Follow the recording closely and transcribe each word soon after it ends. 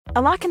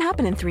A lot can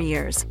happen in 3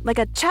 years,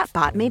 like a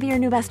chatbot may be your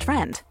new best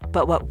friend.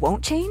 But what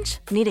won't change?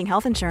 Needing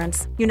health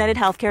insurance. United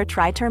Healthcare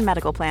Tri-Term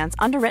Medical Plans,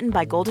 underwritten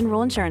by Golden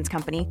Rule Insurance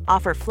Company,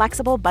 offer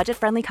flexible,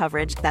 budget-friendly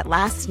coverage that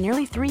lasts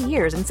nearly 3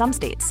 years in some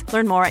states.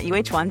 Learn more at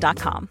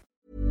uh1.com.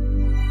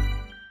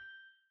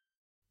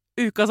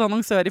 Ukas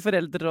annonsør i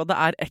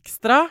Foreldrerådet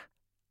Ekstra.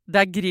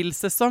 Det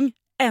grillsesong.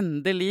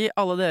 Endelig,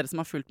 alle dere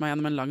som har fulgt meg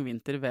gjennom en lang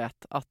vinter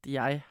vet at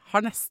jeg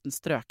har nesten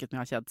strøket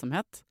med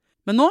kjedsomhet.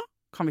 Men nå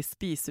kan vi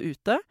spise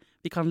ute,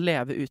 vi kan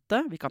leve ute,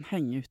 vi kan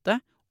henge ute,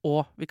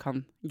 og vi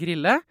kan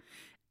grille.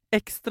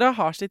 Ekstra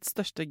har sitt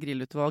største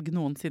grillutvalg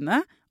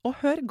noensinne, og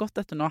hør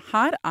godt etter nå.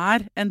 Her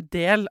en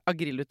del av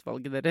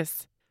grillutvalget deres.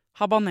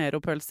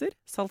 Habanero-pølser,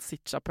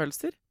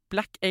 salsiccia-pølser,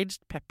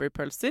 black-aged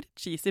pepper-pølser,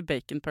 cheesy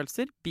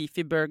bacon-pølser,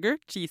 beefy burger,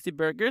 cheesy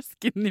burger,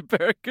 skinny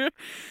burger,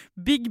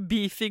 big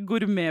beefy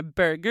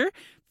gourmet-burger,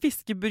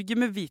 fiskeburger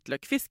med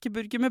hvitløk,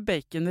 fiskeburger med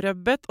bacon,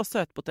 røbbet og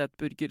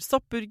søtpotetburger,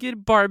 soppburger,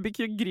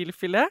 barbecue,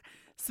 grillfilet,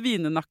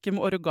 svinenakke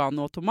med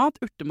oregano og tomat,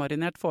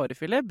 urtemarinert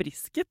fårefilet,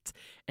 brisket,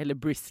 eller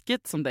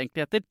brisket som det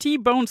egentlig heter,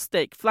 T-bone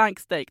steak,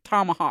 flank steak,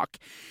 tomahawk,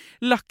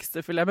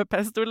 laksefilet med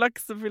pesto,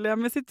 laksefilet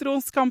med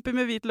sitron, scampi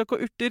med hvitløk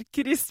og urter,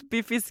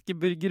 crispy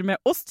fiskeburger med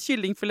ost,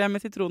 kyllingfilet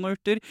med sitron og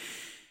urter,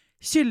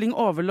 kylling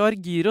overlår,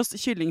 gyros,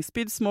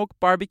 kyllingspyd,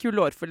 smoke, barbecue,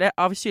 lårfilet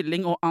av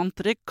kylling og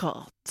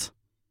entrecôte.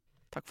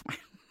 Takk for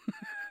meg.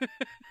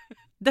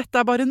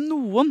 Dette bare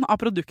noen av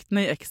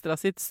produktene i Ekstra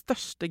sitt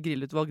største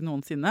grillutvalg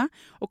noensinne,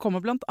 og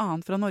kommer blant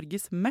annet fra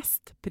Norges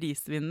mest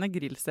prisvinnende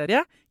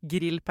grillserie,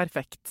 Grill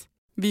Perfekt.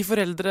 Vi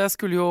foreldre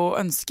skulle jo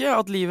ønske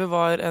at livet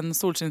var en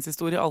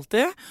solskinnshistorie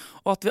alltid,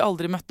 og at vi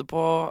aldri møtte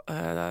på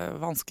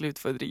vanskelige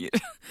utfordringer.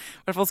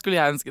 I hvert fall skulle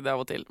jeg ønske det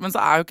av og til. Men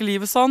så jo ikke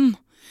livet sånn.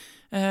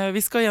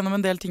 Vi skal gjennom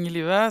en del ting i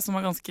livet som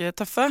ganske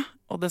tøffe,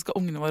 og det skal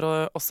ungene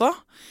våre også.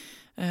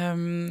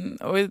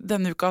 Og i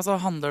denne uka så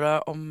handler det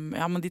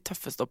om de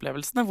tøffeste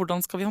opplevelsene.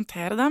 Hvordan skal vi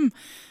håndtere dem?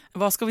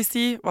 Hva skal vi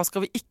si? Hva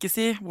skal vi ikke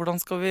si? Hvordan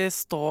skal vi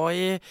stå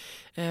i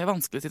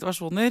vanskelige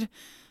situasjoner?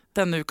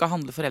 Denne uka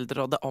handler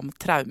Foreldrerådet om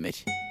traumer.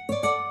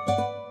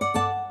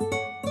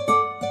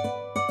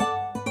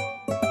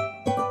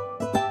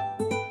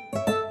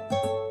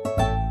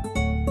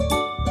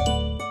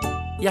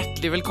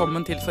 Hjertelig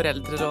velkommen til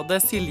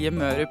Foreldrerådet, Silje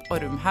Mørup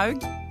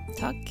Ormhaug.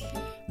 Takk.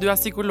 Du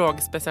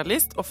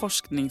psykologspesialist og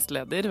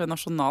forskningsleder ved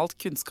Nasjonalt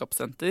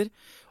kunnskapssenter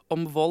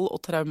om vold og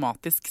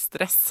traumatisk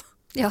stress.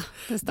 Ja,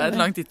 det stemmer. Det en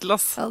lang titel,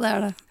 ass. Ja, det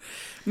det.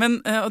 Men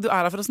du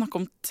her for å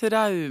snakke om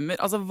traumer.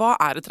 Altså, hva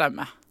et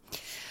traume?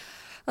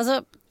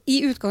 Altså,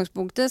 i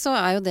utgangspunktet så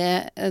jo det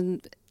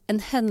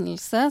en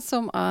hendelse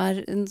som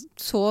en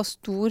så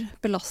stor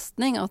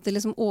belastning at det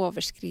liksom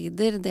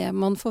overskrider det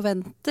man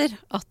forventer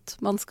at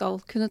man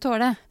skal kunne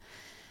tåle.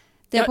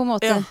 Det på en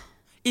måte... Ja.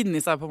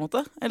 Inni seg på en måte,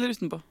 eller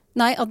utenpå?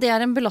 Nei, at det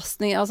en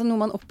belastning, altså noe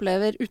man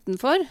opplever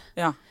utenfor,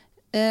 ja.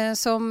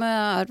 Som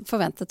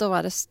forventet å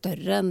være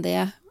større enn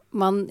det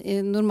man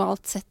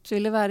normalt sett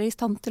ville være i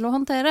stand til å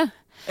håndtere.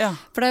 Ja.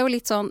 For det jo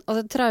litt sånn,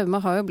 altså traume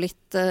har jo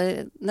blitt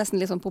nesten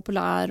litt sånn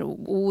populær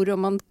ord,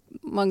 og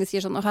mange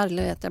sier sånn,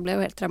 herlighet, jeg ble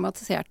jo helt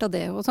traumatisert av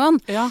det og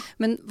sånn. Ja.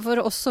 Men for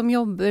oss som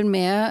jobber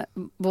med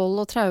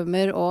vold og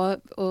traumer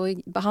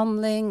og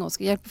behandling, og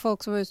skal hjelpe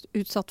folk som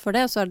utsatt for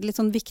det, så det litt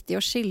sånn viktig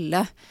å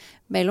skille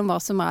mellom hva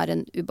som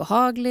en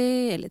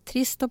ubehagelig eller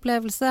trist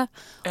opplevelse,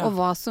 og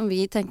hva som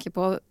vi tenker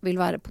på vil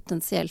være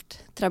potensielt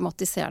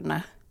traumatiserende.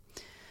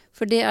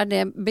 For det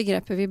det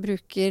begrepet vi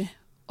bruker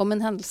om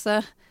en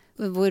hendelse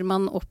hvor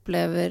man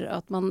opplever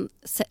at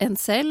en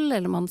selv,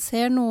 eller man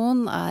ser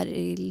noen,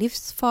 i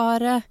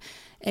livsfare,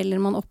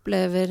 eller man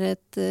opplever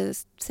et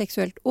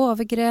seksuelt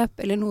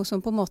overgrep, eller noe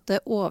som på en måte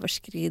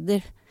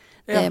overskrider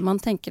det man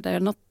tenker det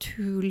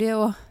naturlig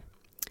å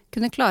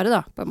kunne klare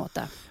da, på en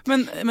måte.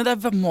 Men det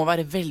må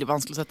være veldig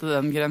vanskelig å sette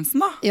den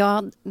grensen da? Ja,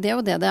 det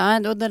jo det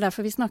og det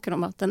derfor vi snakker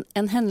om at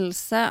en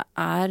hendelse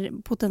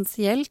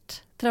potensielt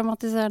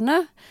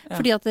traumatiserende,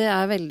 fordi at det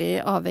veldig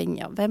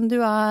avhengig av hvem du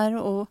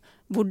og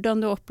hvordan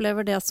du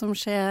opplever det som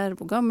skjer,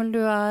 hvor gammel du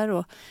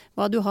og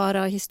hva du har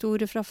av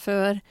historie fra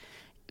før,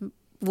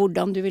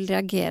 hvordan du vil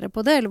reagere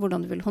på det, eller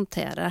hvordan du vil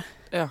håndtere.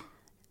 Ja.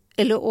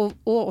 Eller, og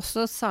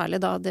også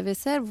særlig da det vi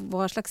ser,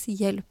 hva slags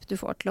hjelp du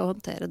får til å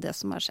håndtere det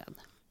som skjedd.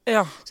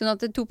 Ja. Sånn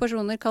at to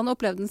personer kan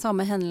oppleve den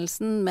samme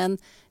hendelsen, men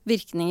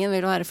virkningen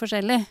vil være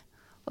forskjellig.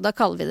 Og da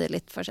kaller vi det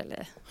litt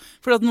forskjellig.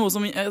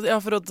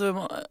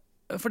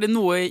 Fordi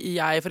noe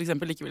jeg for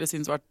eksempel ikke ville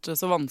synes vært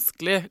så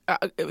vanskelig.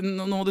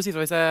 Nå må du si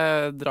fra hvis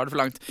jeg drar det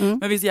for langt.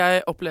 Men hvis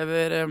jeg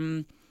opplever...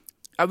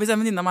 hvis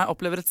en venninne av meg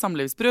opplever et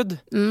samlivsbrudd,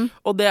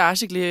 og det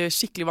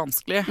skikkelig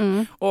vanskelig,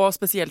 og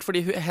spesielt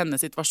fordi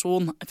hennes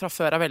situasjon fra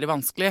før veldig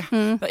vanskelig.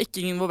 Det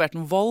ikke involvert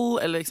noen vold,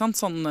 eller ikke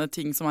sant, sånne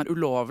ting som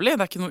ulovlig.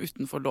 Det ikke noe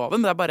utenfor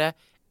loven, men det bare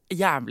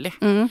jævlig.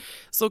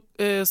 Så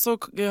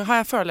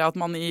føler jeg at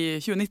man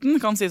i 2019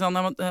 kan si sånn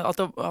at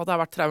det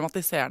har vært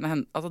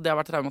traumatiserende, at det har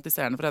vært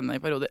traumatiserende for henne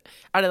i perioder.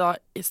 Det da,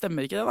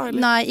 stemmer ikke det da?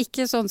 Eller? Nei,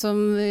 ikke sånn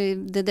som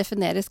det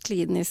defineres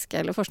klinisk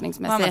eller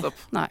forskningsmessig. Nei,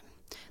 nettopp. Nei.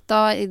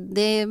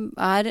 Det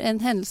en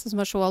hendelse som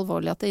så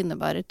alvorlig at det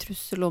innebærer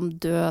trussel om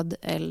død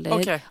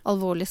eller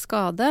alvorlig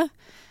skade,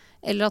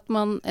 eller at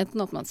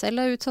enten at man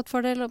selv utsatt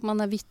for det, eller at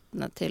man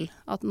vitne til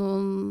at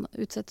noen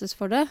utsettes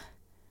for det,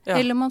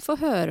 eller man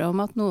får høre om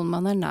at noen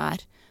man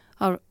nær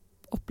har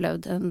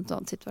opplevd en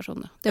sånn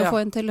situasjon. Det å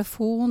få en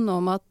telefon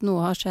om at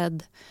noe har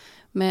skjedd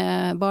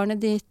med barnet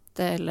ditt,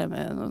 eller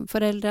med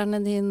foreldrene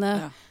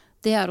dine,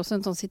 det også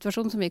en sånn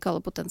situasjon som vi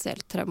kaller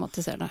potensielt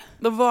traumatiserende.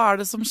 Hva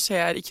det som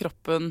skjer i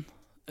kroppen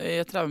i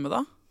et traume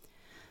da?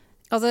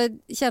 Altså,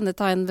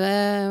 kjennetegn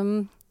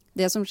ved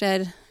det som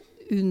skjer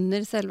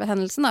under selve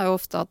hendelsen jo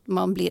ofte at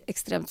man blir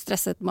ekstremt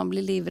stresset, man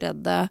blir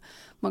livredde,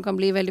 man kan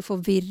bli veldig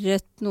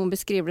forvirret. Noen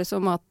beskriver det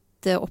som at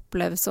det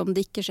oppleves som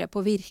det ikke skjer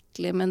på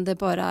virkelig, men det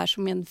bare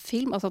som i en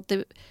film. Altså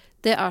at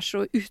det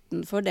så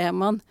utenfor det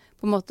man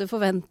på en måte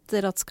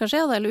forventer at skal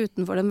skje, eller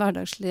utenfor den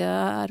hverdagslige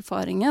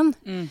erfaringen.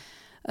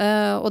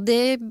 Og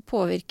det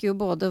påvirker jo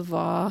både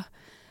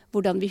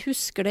hvordan vi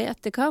husker det i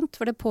etterkant,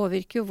 for det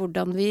påvirker jo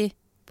hvordan vi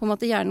på en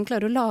måte hjernen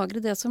klarer å lagre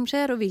det som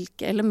skjer, og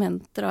hvilke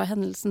elementer av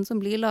hendelsen som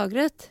blir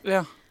lagret.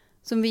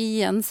 Som vi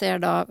igjen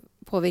ser da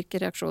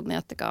påvirker reaksjonen i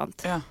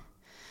etterkant.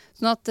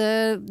 Sånn at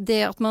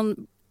det at man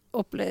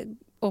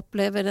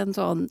opplever en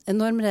sånn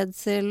enorm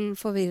redsel,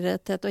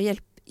 forvirrethet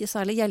og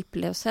særlig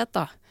hjelpeløshet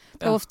da.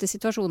 Det ofte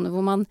situasjoner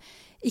hvor man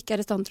ikke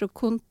i stand til å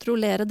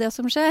kontrollere det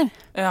som skjer.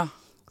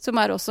 Som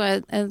også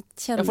et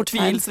kjennetegn.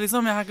 Fortvilelse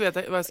liksom, jeg vet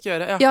hva jeg skal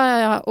gjøre.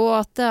 Ja, og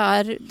at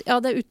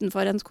det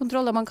utenfor ens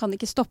kontroll, og man kan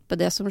ikke stoppe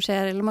det som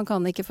skjer, eller man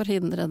kan ikke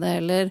forhindre det,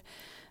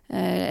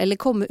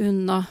 eller komme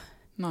unna.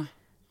 Nei.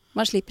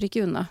 Man slipper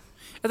ikke unna.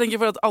 Jeg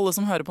tenker for at alle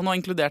som hører på nå,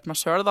 inkludert meg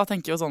selv, da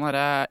tenker jo sånn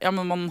her,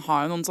 men man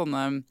har jo noen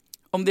sånne,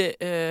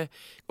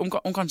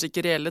 om kanskje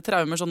ikke reelle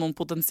traumer, sånn noen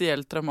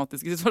potensielt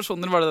traumatiske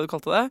situasjoner, var det du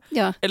kalte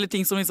det? Eller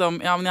ting som liksom,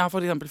 men jeg har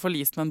for eksempel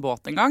forlist med en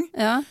båt en gang,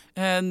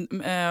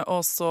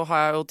 og så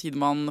har jeg jo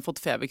tidmann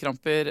fått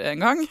feberkramper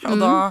en gang, og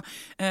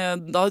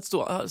da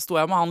sto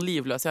jeg med han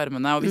livløs i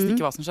armene, og visste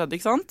ikke hva som skjedde,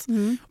 ikke sant?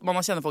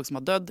 Man kjenner folk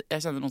som har dødd,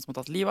 jeg kjenner noen som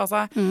har tatt liv av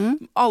seg.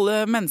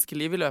 Alle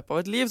menneskeliv i løpet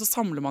av et liv, så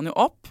samler man jo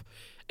opp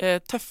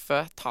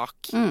tøffe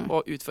tak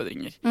og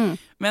utfordringer.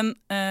 Men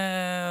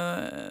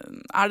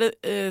det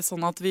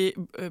sånn at vi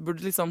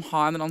burde liksom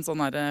ha en eller annen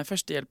sånn her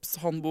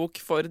førstehjelpshåndbok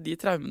for de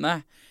traumene?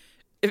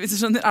 Hvis du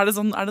skjønner,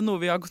 det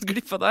noe vi har gått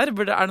glipp av der?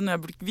 Det noe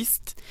jeg burde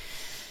visst?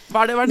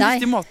 Hva den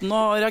riktige måten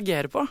å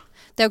reagere på?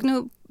 Det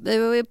er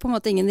jo på en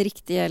måte ingen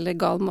riktig eller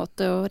gal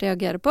måte å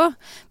reagere på.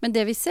 Men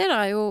det vi ser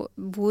jo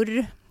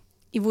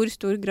i hvor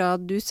stor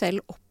grad du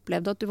selv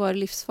opplevde at du var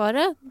i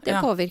livsfare.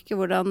 Det påvirker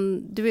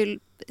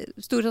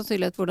stor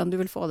sannsynlighet hvordan du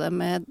vil få det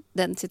med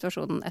den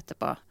situasjonen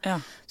etterpå.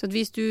 Så at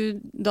hvis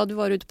da du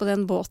var ute på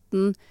den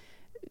båten,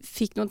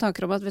 fikk noen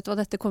tanker om at vet du hva,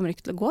 dette kommer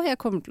ikke til å gå, jeg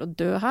kommer til å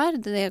dø her,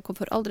 jeg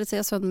får aldri se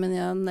sønnen min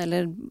igjen,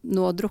 eller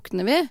nå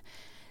drukner vi,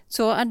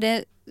 så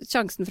det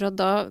sjansen for at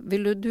da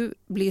vil du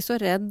bli så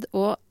redd,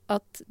 og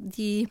at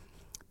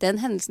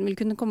den hendelsen vil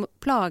kunne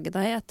plage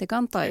deg i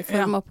etterkant, da, i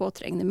form av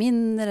påtrengende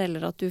minner,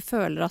 eller at du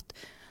føler at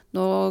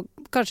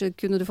kanskje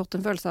kunne du fått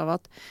en følelse av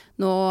at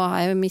nå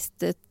har jeg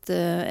mistet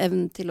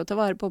evnen til å ta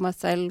vare på meg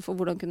selv, for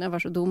hvordan kunne jeg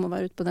være så dum å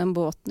være ute på den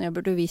båten, jeg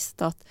burde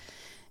visst at,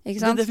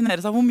 ikke sant? Det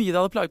defineres av hvor mye det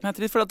hadde plaget meg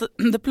etter, for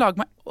det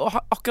plager meg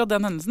akkurat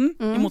den hendelsen,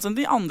 i motsetning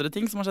til andre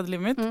ting som har skjedd i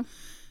livet mitt.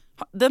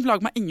 Den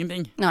plager meg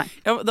ingenting.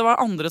 Det var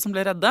andre som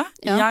ble redde.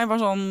 Jeg var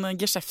sånn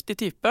geskjeftig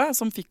type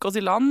som fikk oss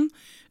i land.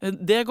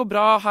 Det går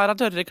bra, her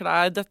tørre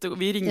klær,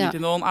 vi ringer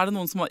til noen. Det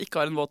noen som ikke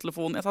har en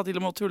våttelefon? Jeg sa til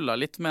og med og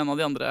tullet litt med en av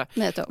de andre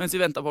mens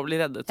vi ventet på å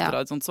bli reddet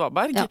fra et sånt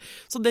svaberg.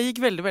 Så det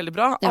gikk veldig, veldig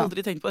bra.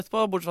 Aldri tenkt på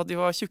etterpå, bortsett fra at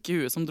de var tjukke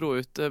i huet som dro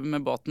ut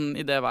med båten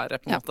i det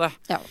været, på en måte.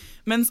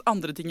 Mens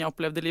andre ting jeg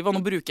opplevde i livet, og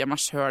nå bruker jeg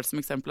meg selv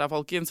som eksempel her,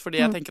 folkens,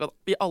 fordi jeg tenker at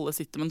vi alle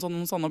sitter med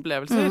noen sånne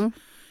opplevelser.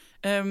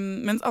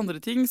 Mens andre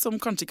ting som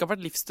kanskje ikke har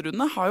vært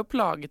livstruende, har jo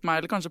plaget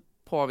meg, eller kanskje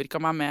påvirket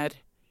meg mer,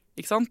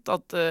 ikke sant?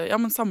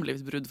 Men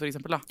samlivsbrudd for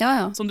eksempel, da.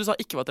 Som du sa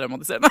ikke var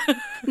traumatiserende.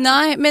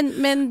 Nei,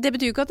 men det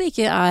betyr jo ikke at det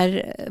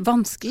ikke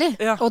vanskelig,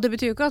 og det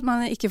betyr jo ikke at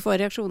man ikke får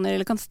reaksjoner,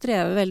 eller kan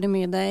streve veldig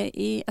mye det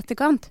i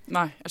etterkant.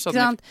 Nei, jeg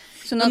skjønner ikke.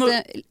 Sånn at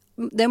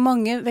det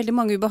veldig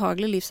mange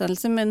ubehagelige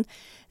livshendelser, men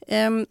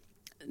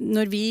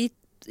når vi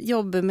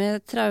jobber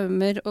med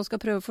traumer og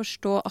skal prøve å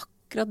forstå akkurat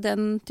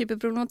den type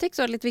problematikk,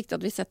 så det litt viktig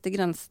at vi setter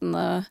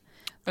grensene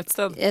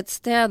et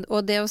sted.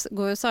 Og det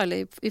går jo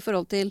særlig i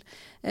forhold til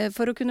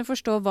for å kunne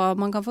forstå hva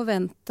man kan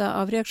forvente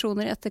av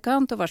reaksjoner i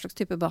etterkant, og hva slags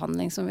type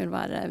behandling som vil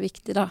være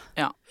viktig da.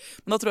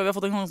 Men da tror jeg vi har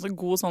fått en ganske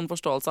god sånn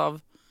forståelse av,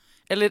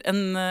 eller jeg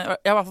har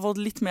i hvert fall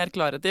fått litt mer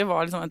klarhet i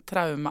hva liksom et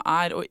traume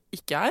og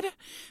ikke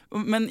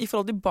Men i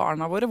forhold til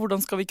barna våre,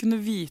 hvordan skal vi kunne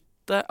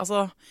vite,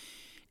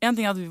 en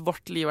ting at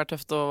vårt liv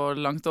tøft og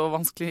langt og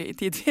vanskelig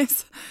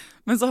tidvis,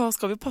 men så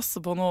skal vi passe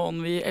på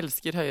noen vi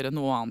elsker høyere enn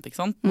noe annet, ikke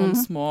sant? Noen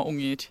små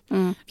unger.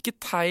 Hvilke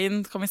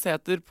tegn kan vi se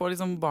etter på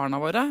liksom barna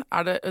våre?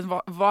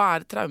 Hva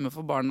traume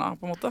for barna,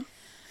 på en måte?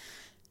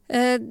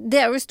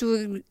 Det jo i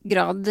stor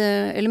grad,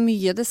 eller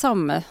mye det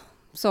samme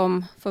som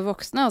for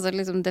voksne. Altså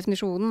liksom,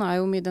 definisjonen er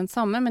jo mye den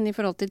samme, men i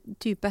forhold til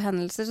type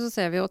hendelser så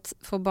ser vi jo at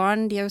for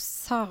barn, de er jo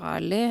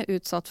særlig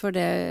utsatt for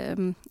det,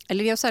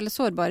 eller de er jo særlig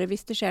sårbare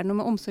hvis det skjer noe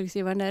med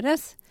omsorgsgiveren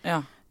deres.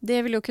 Ja.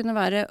 Det vil jo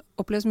kunne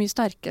oppleves mye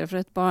sterkere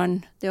for et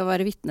barn. Det å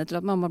være vitne til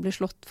at mamma blir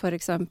slått, for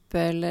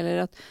eksempel,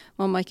 eller at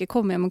mamma ikke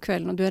kommer hjem om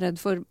kvelden, og du er redd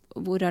for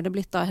hvor er det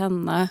blitt av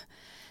henne.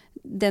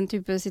 Den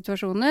type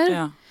situasjoner.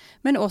 Ja.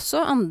 Men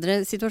også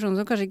andre situasjoner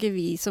som kanskje ikke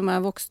vi som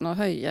er voksne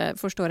og høye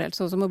forstår helt,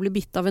 sånn som å bli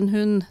bitt av en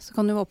hund. Så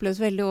kan det jo oppleves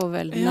veldig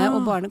overveldende,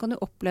 og barnet kan jo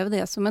oppleve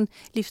det som en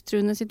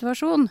livstruende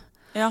situasjon.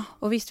 Ja.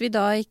 Og hvis vi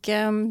da ikke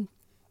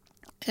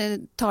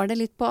tar det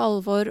litt på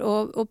alvor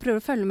og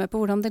prøver å følge med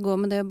på hvordan det går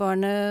med det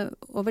barnet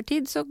over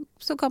tid,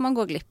 så kan man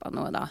gå glipp av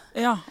noe da.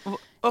 Ja,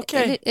 ok.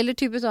 Eller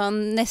type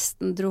sånn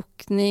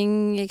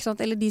nestendrukning, ikke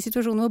sant? Eller de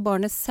situasjonene hvor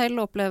barnet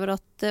selv opplever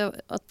at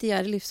de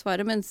er i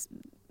livsfare, mens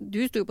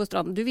du sto på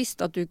stranden, du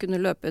visste at du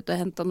kunne løpe ut og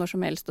hente når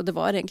som helst, og det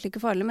var egentlig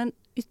ikke farlig, men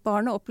hvis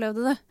barnet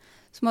opplevde det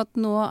som at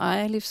nå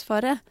er jeg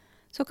livsfare,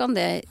 så kan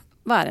det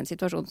være en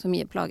situasjon som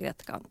gir plager i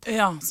etterkant.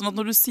 Ja, sånn at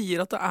når du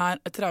sier at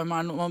et traume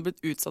er noe man har blitt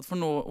utsatt for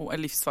noe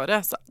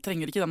livsfare, så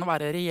trenger ikke den å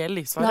være reell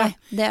livsfare.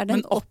 Nei, det er den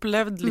men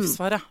opplevd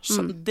livsfare.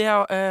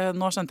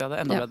 Nå skjønte jeg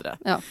det enda bedre.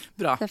 Ja,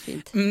 bra. Det er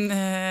fint.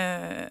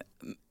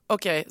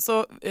 Ok,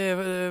 så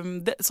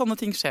sånne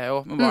ting skjer jo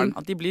med barn.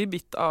 At de blir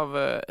bitt av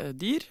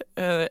dyr,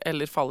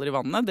 eller faller i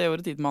vannet. Det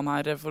gjorde Tidemann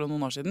her for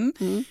noen år siden,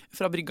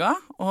 fra brygga.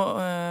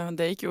 Og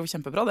det gikk jo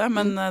kjempebra det,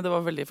 men det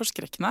var veldig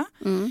forskrekkende.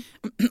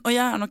 Og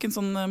jeg er nok en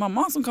sånn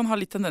mamma som kan ha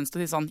litt tendens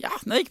til å si sånn, ja,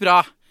 det gikk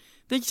bra.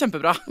 Det gikk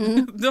kjempebra.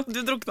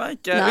 Du drukna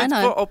ikke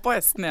opp på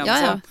hesten igjen.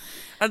 Ja.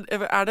 Sånn.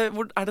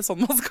 Er det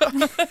sånn man skal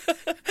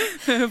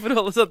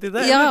forholde seg til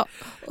det? Ja,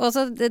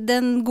 altså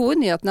den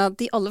gode nyheten er at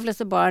de aller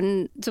fleste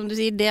barn, som du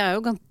sier, det er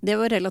jo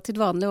relativt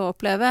vanlig å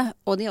oppleve,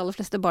 og de aller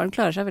fleste barn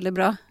klarer seg veldig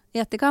bra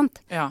i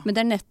etterkant. Ja. Men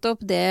det er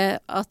nettopp det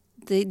at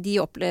de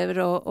opplever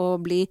å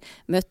bli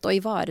møtt og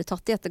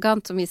ivaretatt i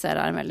etterkant, som vi ser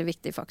er en veldig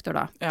viktig faktor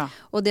da. Ja.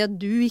 Og det at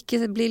du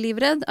ikke blir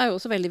livredd er jo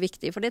også veldig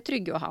viktig, for det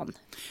trygger jo han.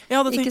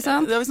 Ja, det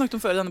har vi snakket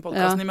om før i denne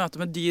podcasten, i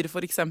møte med dyr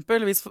for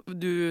eksempel. Hvis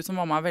du som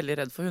mamma er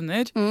veldig redd for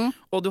hunder,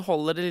 og du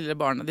holder det lille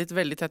barnet ditt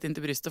veldig tett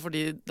inntil brystet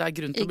fordi det er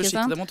grunn til å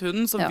beskytte det mot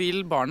hunden, så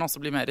vil barnet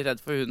også bli mer redd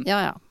for hunden.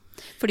 Ja.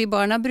 Fordi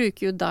barna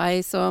bruker jo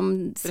deg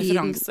som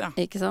referanse,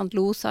 ikke sant,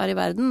 los her i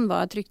verden,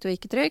 hva er trygt og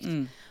ikke trygt.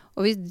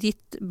 Og hvis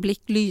ditt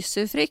blikk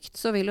lyser frykt,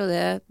 så vil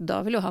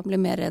jo han bli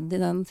mer redd i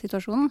den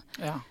situasjonen.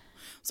 Ja.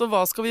 Så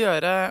hva skal vi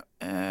gjøre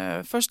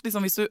først,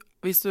 liksom,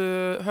 hvis du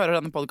hører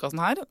denne podcasten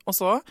her, og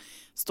så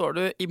står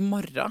du i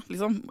morgen,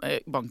 liksom,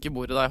 bank i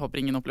bordet da, jeg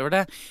håper ingen opplever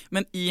det,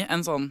 men i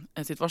en sånn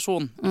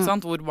situasjon, ikke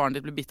sant, hvor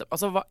barnet ditt blir bitt opp.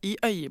 Altså, i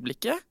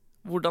øyeblikket,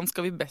 hvordan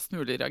skal vi best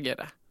mulig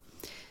reagere?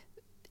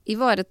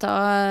 Ivareta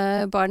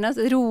barnet,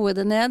 roe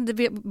det ned.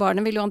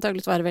 Barnet vil jo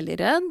antageligvis være veldig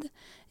redd.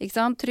 Ikke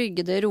sant?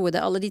 Trygge det, roe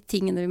det. Alle de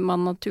tingene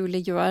man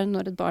naturlig gjør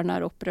når et barn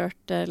er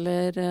opprørt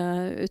eller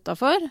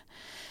utenfor.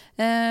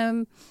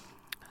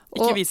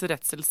 Ikke vise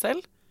redsel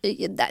selv?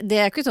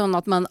 Det er ikke sånn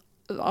at man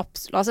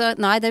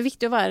nei, det er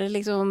viktig å være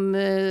liksom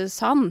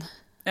sann.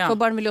 Ja. For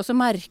barn vil jo også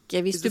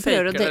merke hvis du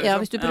prøver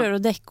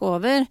å dekke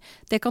over.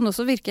 Det kan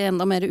også virke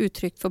enda mer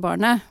utrygt for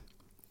barnet.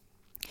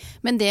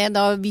 Men det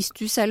da, hvis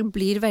du selv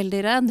blir veldig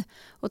redd,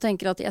 og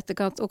tenker at i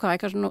etterkant, ok,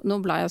 kanskje nå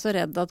ble jeg så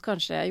redd at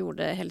kanskje jeg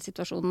gjorde hele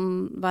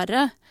situasjonen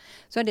verre,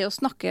 så er det å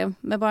snakke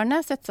med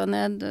barnet, sette seg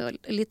ned,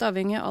 litt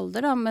avhengig av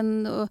alder da, men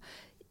å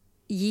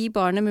gi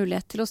barnet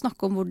mulighet til å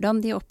snakke om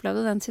hvordan de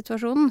opplevde den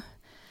situasjonen.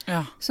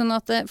 Ja. Sånn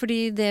at,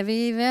 fordi det vi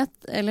vet,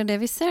 eller det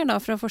vi ser da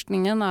fra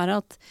forskningen er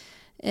at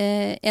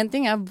en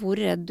ting er hvor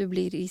redd du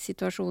blir i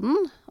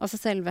situasjonen, altså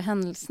selve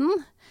hendelsen,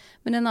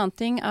 men en annen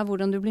ting er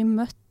hvordan du blir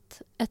møtt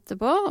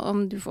etterpå,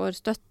 om du får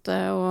støtte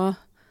og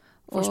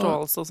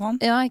forståelse og sånn.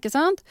 Ja, ikke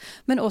sant?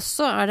 Men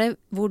også er det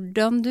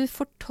hvordan du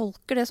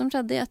fortolker det som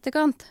skjedde i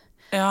etterkant.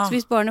 Ja. Så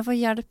hvis barnet får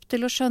hjelp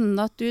til å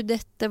skjønne at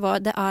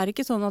det er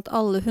ikke sånn at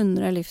alle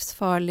hunder er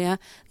livsfarlige,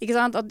 ikke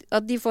sant?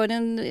 At de får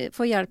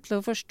hjelp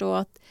til å forstå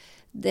at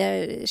det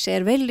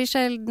skjer veldig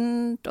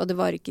sjeldent, og det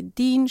var ikke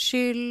din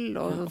skyld.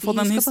 Få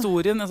den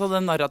historien, altså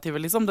den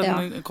narrativet liksom,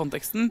 den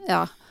konteksten.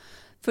 Ja.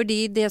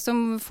 Fordi det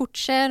som fort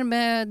skjer,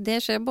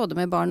 det skjer både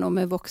med barn og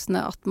med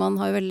voksne, at man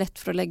har jo veldig lett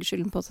for å legge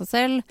skylden på seg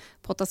selv,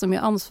 påta så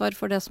mye ansvar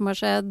for det som har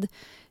skjedd,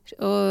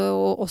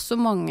 og også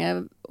mange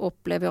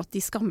opplever jo at de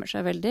skammer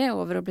seg veldig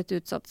over å ha blitt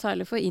utsatt,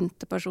 særlig for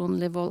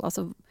interpersonlig vold,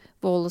 altså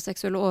vold og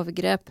seksuelle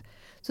overgrep.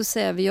 Så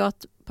ser vi jo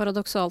at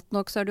paradoksalt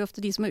nok så er det jo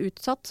ofte de som er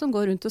utsatt, som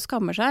går rundt og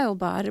skammer seg og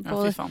bærer på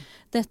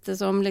dette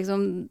som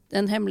liksom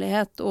en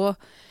hemmelighet,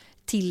 og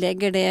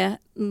tillegger det,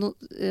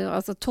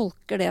 altså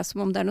tolker det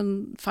som om det er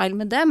noen feil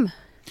med dem.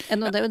 Det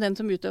er jo den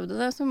som utøvde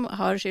det, som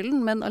har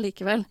skylden, men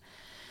allikevel.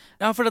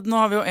 Ja, for nå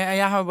har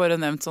jeg har jo bare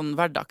nevnt sånn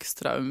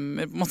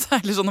hverdagstraumer, på en måte.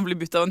 Eller sånn å bli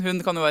bytt av en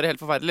hund kan jo være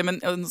helt forferdelig, men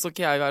så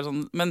ikke jeg være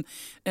sånn. Men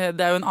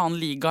det er jo en annen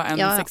liga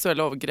enn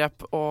seksuelle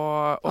overgrep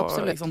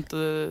og liksom,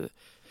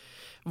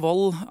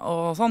 vold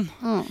og sånn.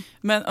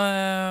 Men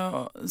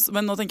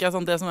nå tenker jeg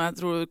sånn, det som jeg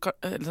tror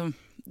liksom,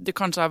 det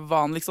kanskje er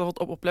vanligst å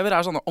oppleve,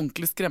 er sånne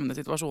ordentlig skremmende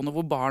situasjoner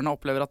hvor barna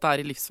opplever at det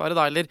er i livsfare,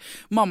 da, eller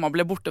mamma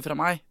ble borte fra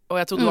meg,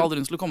 og jeg trodde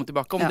aldri hun skulle komme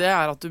tilbake. Om det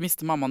er at du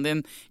mister mammaen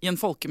din i en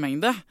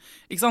folkemengde,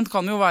 ikke sant?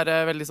 Kan jo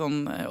være veldig sånn,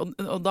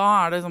 og da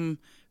er det som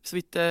så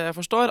vidt jeg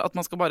forstår, at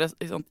man skal bare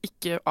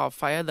ikke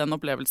avfeie den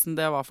opplevelsen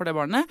det var for det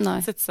barnet.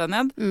 Sette seg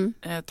ned,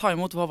 ta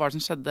imot hva var det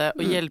som skjedde,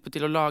 og hjelpe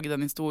til å lage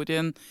den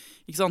historien.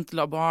 Ikke sant?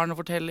 La barnet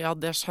fortelle, ja,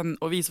 det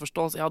og vise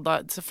forståelse. Ja,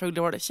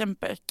 selvfølgelig var det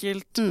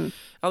kjempeekkelt.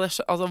 Ja,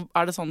 altså,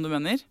 er det sånn du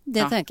mener?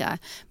 Det tenker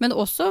jeg. Men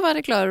også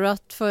være klar over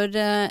at for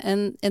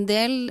en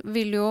del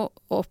vil jo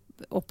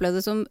oppleve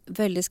det som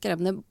veldig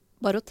skremmende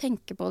bare å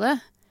tenke på det.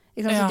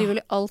 Ikke sant? Så de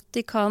vil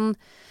alltid kan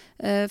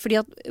fordi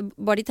at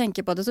bare de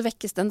tenker på det, så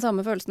vekkes den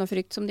samme følelsen av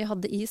frykt som de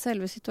hadde i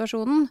selve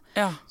situasjonen.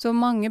 Så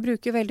mange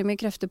bruker veldig mye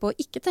krefter på å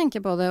ikke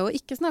tenke på det, og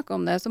ikke snakke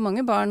om det. Så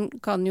mange barn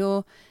kan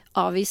jo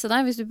avvise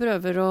deg hvis du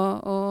prøver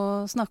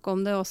å snakke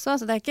om det også.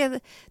 Så det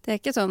er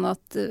ikke sånn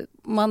at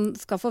man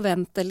skal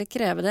forvente eller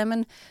kreve det,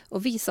 men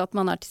å vise at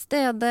man er til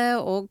stede,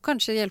 og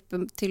kanskje hjelpe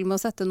til med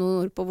å sette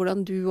noen ord på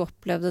hvordan du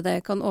opplevde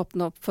det, kan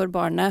åpne opp for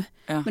barnet.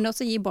 Men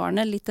også gi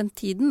barnet litt den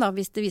tiden, da,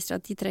 hvis det viser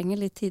at de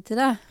trenger litt tid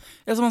til det.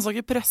 Ja, så man skal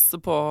ikke presse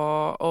på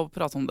å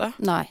prate om det?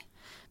 Nei.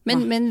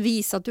 Men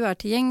vise at du er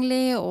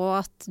tilgjengelig,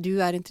 og at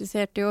du er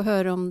interessert i å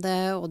høre om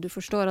det, og du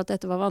forstår at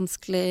dette var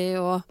vanskelig,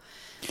 og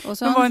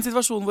sånn. Men hva er en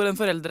situasjon hvor en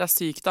forelder er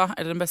syk da,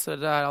 eller en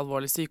besteforelder er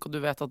alvorlig syk, og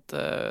du vet at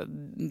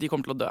de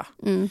kommer til å dø?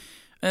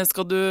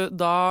 Skal du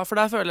da, for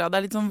der føler jeg det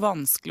er litt sånn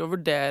vanskelig å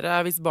vurdere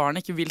hvis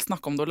barnet ikke vil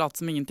snakke om det og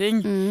late som ingenting.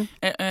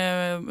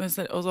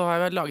 Og så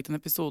har jeg laget en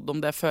episode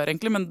om det før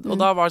egentlig, og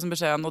da var det sånn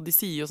beskjeden, og de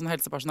sier jo sånn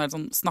helsepersonell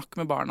sånn, snakk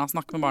med barna,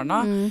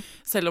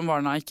 selv om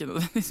barna ikke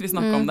nødvendigvis vil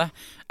snakke om det.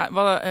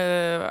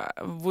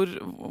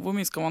 Hvor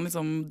mye skal man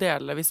liksom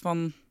dele hvis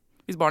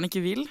barnet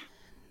ikke vil?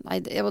 Nei,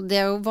 det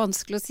er jo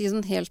vanskelig å si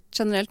sånn helt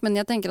generelt, men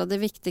jeg tenker at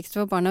det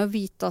viktigste for barna er å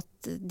vite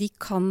at de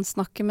kan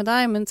snakke med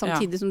deg, men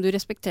samtidig som du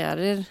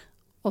respekterer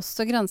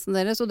også grensen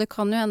deres, og det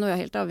kan jo hende, og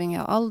er helt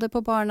avhengig av alder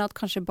på barnet, at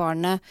kanskje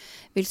barnet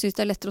vil synes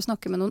det er lettere å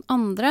snakke med noen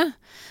andre,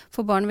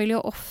 for barn vil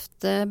jo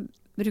ofte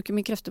bruke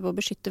mye krefter på å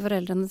beskytte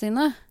foreldrene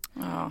sine.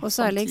 Og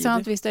særlig, ikke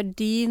sant, hvis det er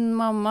din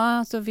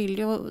mamma, så vil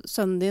jo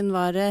sønnen din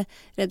være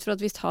redd for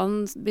at hvis han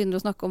begynner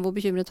å snakke om hvor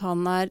bekymret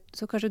han er,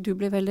 så kanskje du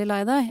blir veldig lei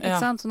deg,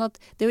 ikke sant? Sånn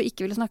at det å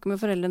ikke ville snakke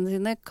med foreldrene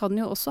sine kan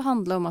jo også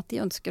handle om at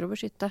de ønsker å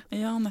beskytte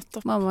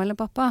mamma eller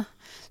pappa.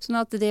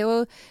 Sånn at det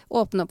å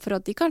åpne opp for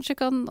at du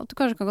kanskje kan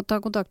ta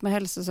kontakt med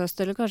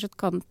helsesøster, eller kanskje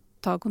kan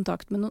ta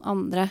kontakt med noen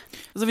andre.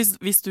 Altså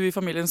hvis du i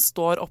familien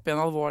står oppe i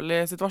en alvorlig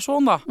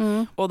situasjon, da,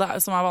 og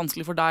som er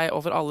vanskelig for deg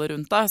og for alle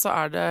rundt deg, så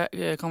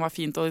kan være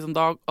fint å, liksom,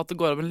 at det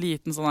går opp en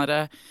liten sånn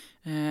herre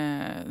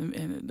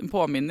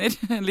påminner,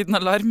 en liten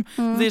alarm.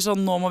 Det sier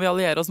sånn, nå må vi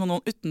alliere oss med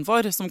noen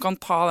utenfor som kan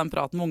ta den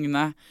praten med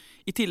ungene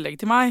i tillegg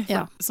til meg,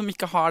 som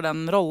ikke har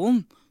den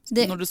rollen.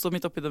 Når du står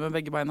midt oppi det med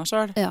begge beina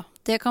selv. Ja,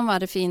 det kan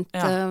være fint.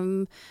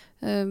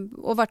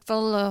 Og i hvert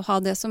fall ha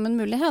det som en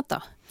mulighet,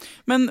 da.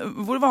 Men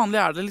hvor vanlig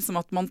er det liksom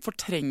at man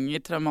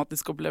fortrenger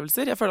traumatiske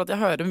opplevelser? Jeg føler at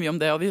jeg hører mye om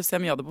det, og vi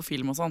ser mye av det på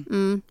film og sånn.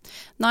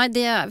 Nei,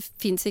 det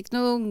finnes ikke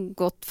noe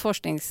godt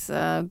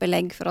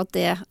forskningsbelegg for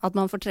at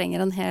man fortrenger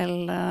en hel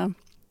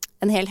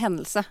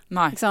hendelse.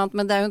 Ikke sant?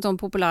 Men det er jo en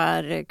sånn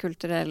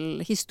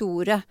populærkulturell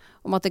historie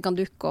om at det kan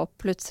dukke opp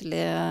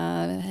plutselig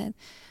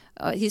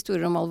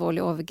historier om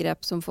alvorlige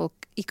overgrep som folk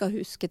ikke har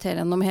husket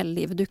gjennom hele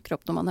livet, dukker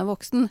opp når man er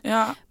voksen.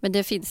 Men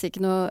det finnes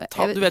ikke noe...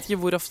 Du vet ikke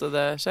hvor ofte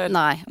det skjer?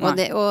 Nei.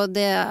 Og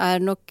det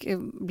er nok,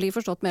 blir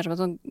forstått mer som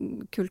et sånn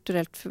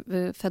kulturelt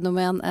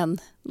fenomen enn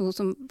noe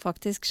som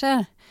faktisk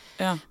skjer.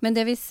 Men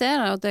det vi ser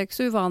er at det er ikke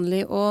så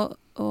uvanlig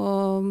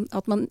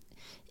at man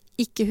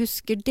ikke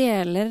husker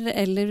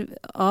deler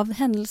av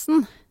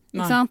hendelsen.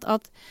 Ikke sant?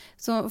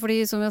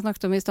 Fordi som vi har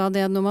snakket om i sted,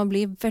 det er når man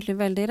blir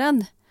veldig, veldig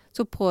redd,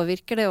 så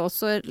påvirker det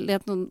også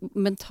noen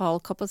mental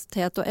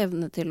kapasitet og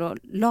evne til å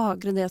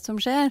lagre det som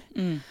skjer.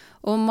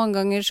 Og mange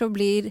ganger så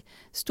blir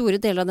store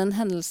deler av den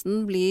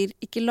hendelsen blir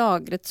ikke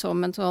lagret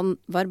som en sånn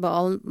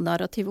verbal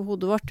narrativ i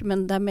hodet vårt,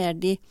 men det er mer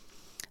de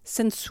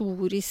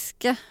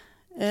sensoriske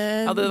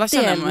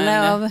delene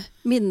av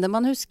minnene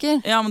man husker.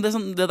 Ja, men det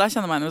der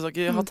kjenner meg igjen. Hvis du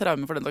ikke har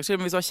traume for den dags skyld,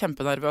 men hvis du er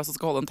kjempenervøs og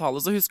skal holde en tale,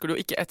 så husker du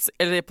jo ikke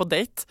eller på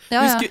date, du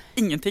husker jo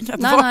ingenting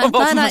etterpå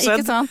hva som har skjedd.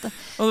 Ikke sant.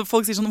 Og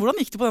folk sier sånn,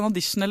 hvordan gikk det på den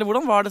audition, eller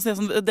hvordan var det? Så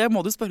sånn, det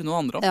må du spørre noen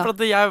andre om, for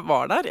at jeg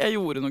var der, jeg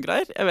gjorde noe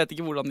greier, jeg vet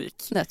ikke hvordan det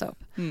gikk.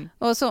 Nettopp.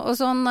 Og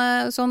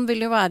sånn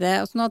vil det jo være.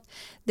 Sånn at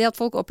det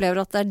at folk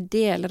opplever at det er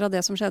deler av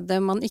det som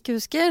skjedde man ikke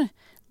husker,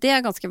 det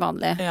er ganske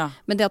vanlig.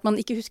 Men det at man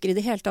ikke husker i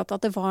det hele tatt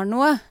at det var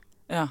noe,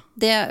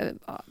 det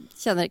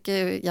kjenner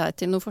ikke jeg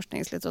til noen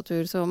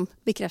forskningslitteratur som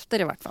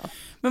bekrefter, i hvert fall.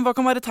 Men hva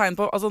kan være tegn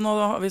på, altså nå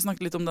har vi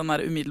snakket litt om den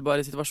der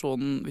umiddelbare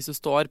situasjonen hvis du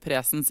står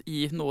presens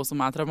i noe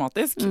som er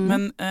traumatisk,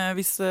 men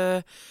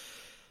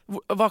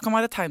hva kan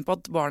være tegn på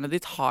at barnet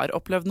ditt har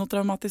opplevd noe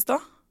traumatisk da?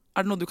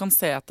 Er det noe du kan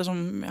se etter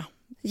som,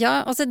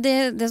 altså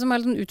det som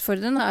er litt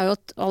utfordrende er jo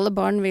at alle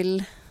barn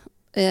vil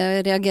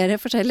reagere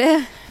forskjellig,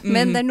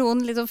 men det er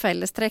noen litt sånn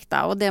fellestrekk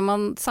da, og det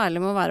man særlig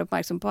må være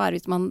oppmerksom på er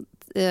hvis man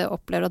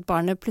opplever at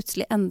barnet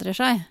plutselig endrer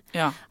seg.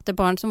 Ja. At det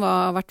barn som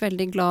har vært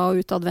veldig glad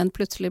og utadvendt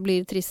plutselig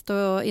blir trist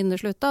og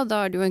inneslutta,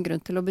 da er det jo en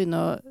grunn til å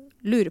begynne å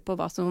lure på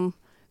hva som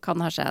kan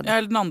ha skjedd. Ja,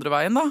 eller den andre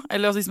veien da.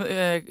 Eller altså,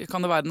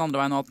 kan det være den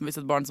andre veien at hvis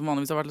et barn som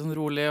vanligvis har vært litt sånn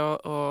rolig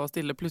og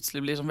stille,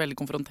 plutselig blir sånn veldig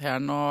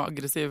konfronterende og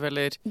aggressiv,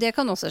 eller... Det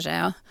kan også skje,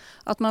 ja.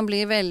 At man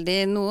blir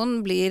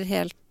noen blir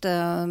helt,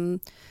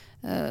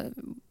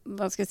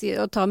 hva skal jeg si,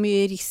 å ta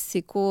mye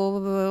risiko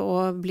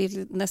og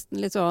blir nesten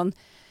litt sånn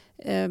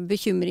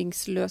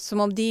bekymringsløs,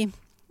 som om de...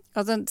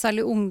 Altså,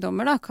 særlig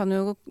ungdommer da, kan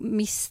jo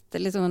miste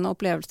liksom en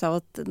opplevelse av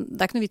at det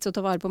er ikke noe vits å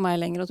ta vare på meg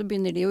lenger, og så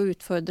begynner de å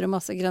utfordre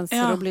masse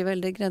grenser og bli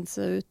veldig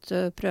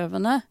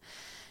grenseutprøvende.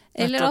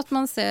 Eller at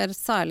man ser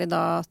særlig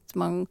da at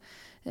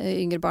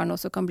yngre barn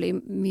også kan bli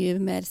mye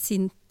mer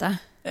sinte.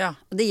 Ja.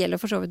 Og det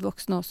gjelder for så vidt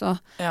voksne også.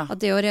 Ja. At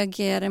det å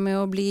reagere med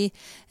å bli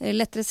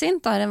lettere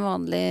sint er en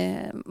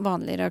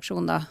vanlig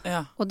reaksjon da.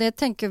 Ja. Og det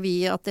tenker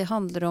vi at det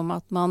handler om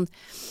at man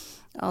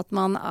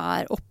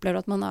opplever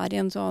at man er i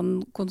en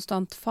sånn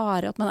konstant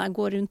fare, at man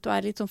går rundt og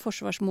er litt sånn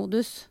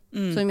forsvarsmodus,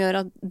 som gjør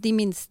at de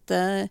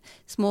minste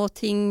små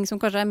ting som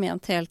kanskje er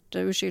ment helt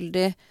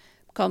uskyldig,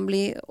 kan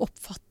bli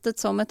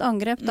oppfattet som et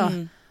angrep da.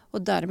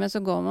 Og dermed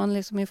så går man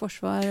liksom i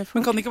forsvar.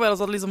 Men kan det ikke være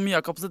altså at liksom mye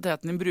av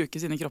kapasiteten din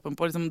brukes inn i kroppen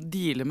på å liksom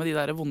deale med de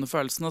der vonde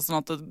følelsene,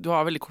 sånn at du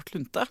har veldig kort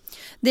lunte?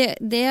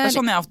 Det er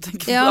sånn jeg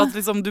tenker, at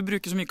liksom du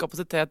bruker så mye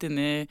kapasitet inn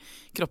i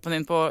kroppen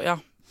din på,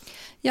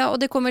 Ja,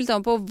 og det kommer litt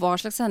an på hva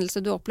slags hendelse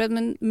du har opplevd,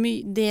 men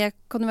det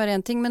kan jo være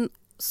en ting, men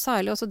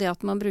særlig også det at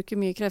man bruker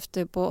mye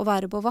krefter på å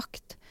være på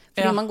vakt,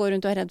 fordi man går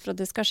rundt og er redd for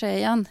at det skal skje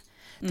igjen.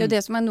 Det er jo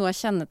det som er noe av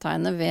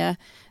kjennetegnet ved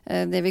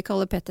det vi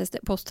kaller PTSD,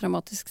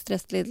 posttraumatisk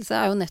stresslidelse,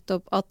 er jo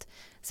nettopp at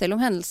selv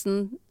om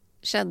hendelsen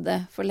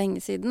skjedde for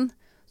lenge siden,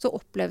 så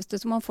oppleves det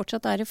som man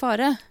fortsatt er i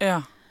fare.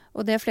 Ja.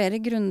 Og det er flere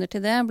grunner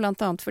til det, blant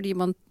annet fordi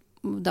man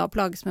da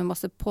plages med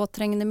masse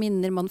påtrengende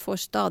minner, man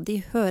får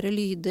stadig høre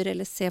lyder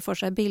eller se for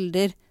seg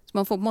bilder, så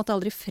man får på en måte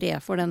aldri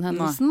fred for den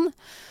hendelsen. Nei.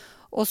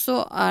 Og så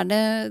er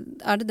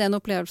det den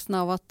opplevelsen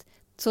av at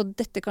så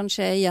dette kan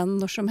skje igjen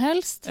når som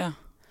helst. Ja.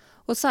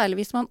 Og særlig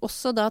hvis man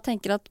også da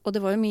tenker at og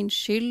det var jo min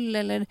skyld,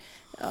 eller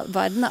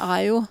verden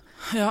er jo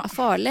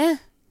farlig,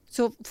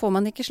 så får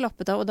man ikke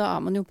slappet av, og da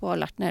er man jo på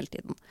alerten hele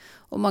tiden.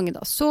 Og mange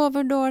da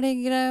sover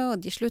dårligere,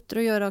 og de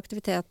slutter å gjøre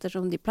aktiviteter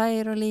som de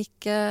pleier å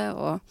like,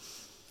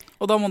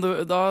 og da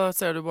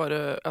ser du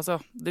bare,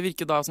 altså det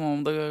virker da som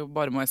om det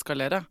bare må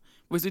eskalere.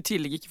 Hvis du i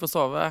tillegg ikke får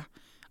sove,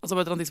 altså på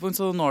et eller annet tidspunkt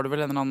så når du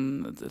vel en eller annen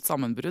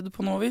sammenbrudd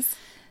på noe vis?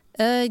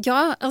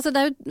 Ja, altså det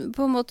er jo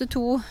på en måte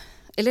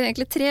eller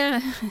egentlig tre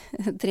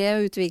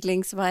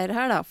utviklingsveier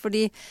her da,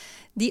 fordi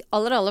de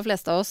aller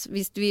fleste av oss,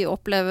 hvis vi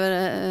opplever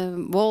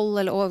vold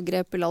eller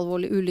overgrep eller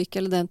alvorlig ulykke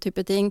eller den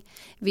type ting,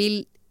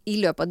 vil i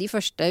løpet av de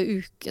første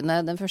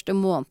ukene, den første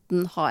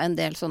måneden, ha en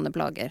del sånne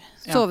plager.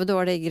 Sove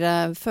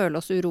dårligere, føle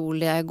oss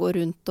urolige, gå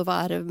rundt og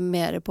være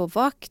mer på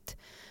vakt,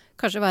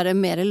 kanskje være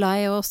mer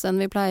lei oss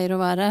enn vi pleier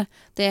å være.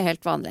 Det er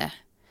helt vanlig.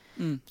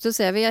 Så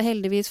ser vi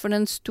heldigvis for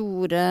den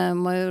store,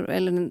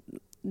 eller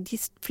de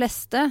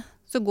fleste,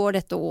 så går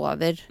dette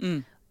over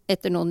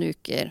etter noen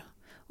uker.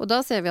 Og da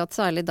ser vi at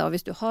særlig da,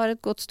 hvis du har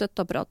et godt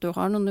støtteapparat, du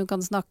har noen du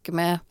kan snakke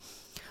med,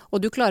 og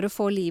du klarer å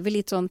få livet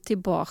litt sånn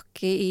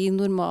tilbake i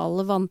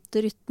normale,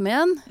 vante rytme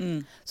igjen,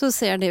 så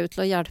ser det ut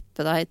til å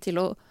hjelpe deg til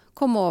å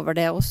komme over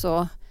det, og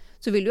så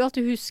vil du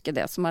alltid huske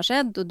det som har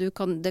skjedd, og det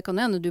kan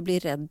hende du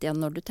blir redd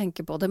igjen når du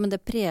tenker på det, men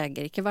det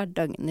preger ikke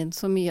hverdagen din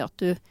så mye at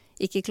du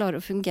ikke klarer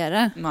å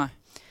fungere. Nei.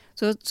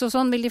 Så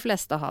sånn vil de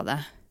fleste ha det.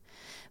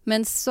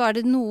 Men så er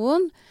det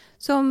noen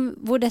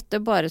hvor dette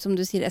bare, som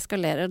du sier,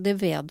 eskalerer, det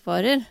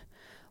vedvarer,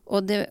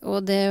 og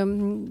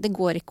det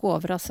går ikke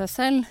over av seg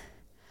selv.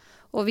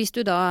 Og hvis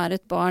du da er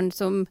et barn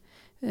som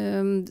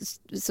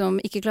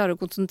ikke klarer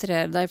å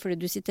konsentrere deg fordi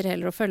du sitter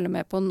heller og følger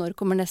med på når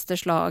kommer neste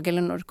slag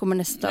eller når kommer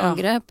neste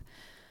angrep,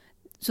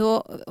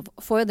 så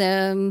er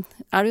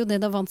det jo det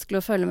er vanskelig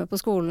å følge med på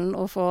skolen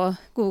og få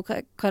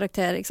gode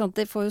karakterer, ikke sant?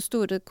 Det får jo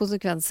store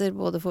konsekvenser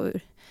både for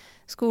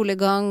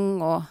skolegang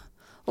og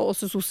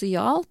også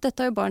sosialt.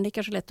 Dette er jo barn det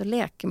ikke er så lett å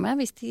leke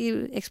med hvis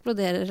de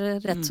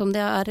eksploderer rett som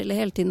de er, eller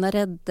hele tiden er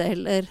redde,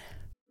 eller...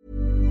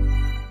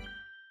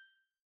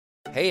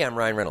 Hey, I'm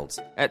Ryan Reynolds.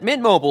 At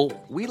Mint Mobile,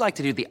 we like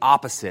to do the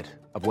opposite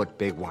of what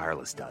Big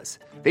Wireless does.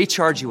 They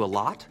charge you a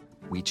lot,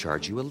 we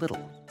charge you a little.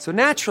 So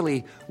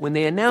naturally, when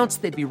they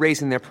announced they'd be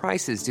raising their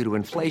prices due to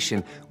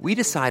inflation, we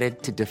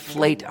decided to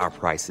deflate our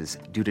prices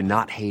due to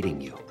not hating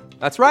you.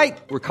 That's right.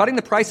 We're cutting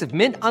the price of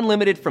Mint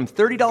Unlimited from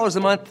 $30 a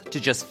month to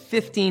just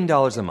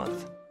 $15 a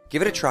month.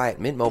 Give it a try at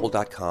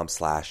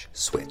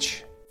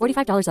mintmobile.com/switch.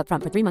 $45 up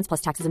front for 3 months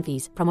plus taxes and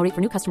fees. Promo rate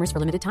for new customers for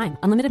limited time.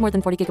 Unlimited more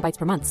than 40 gigabytes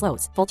per month.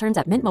 Slows full terms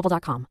at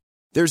mintmobile.com.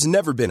 There's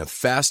never been a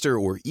faster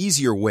or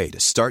easier way to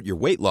start your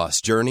weight loss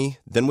journey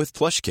than with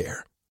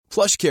PlushCare.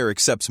 PlushCare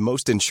accepts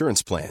most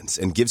insurance plans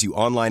and gives you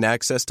online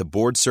access to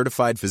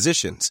board-certified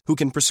physicians who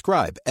can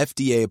prescribe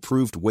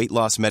FDA-approved weight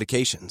loss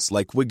medications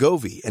like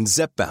Wegovy and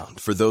Zepbound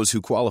for those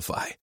who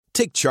qualify.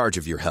 Take charge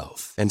of your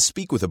health and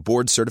speak with a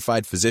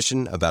board-certified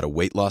physician about a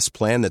weight loss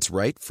plan that's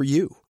right for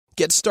you.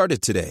 Get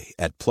started today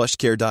at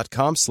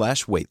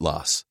plushcare.com/weight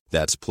loss.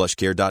 That's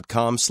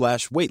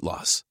plushcare.com/weight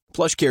loss.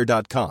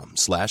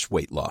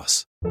 plushcare.com/weight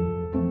loss.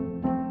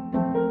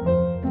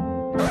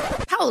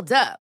 Hold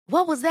up.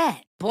 What was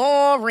that?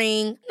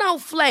 Boring. No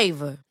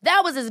flavor.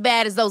 That was as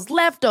bad as those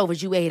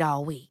leftovers you ate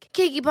all week.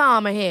 Keke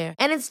Palmer here,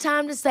 and it's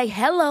time to say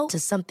hello to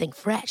something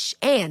fresh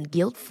and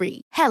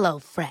guilt-free. Hello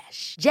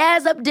Fresh.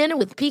 Jazz up dinner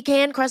with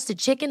pecan-crusted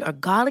chicken or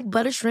garlic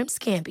butter shrimp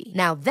scampi.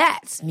 Now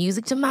that's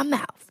music to my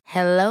mouth.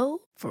 Hello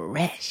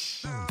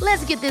Fresh.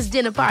 Let's get this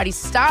dinner party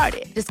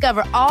started.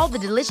 Discover all the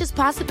delicious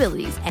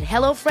possibilities at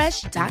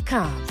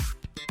hellofresh.com.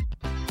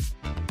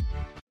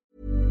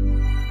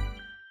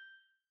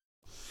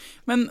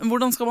 Men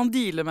hvordan skal man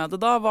deale med det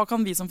da? Hva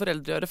kan vi som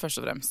foreldre gjøre først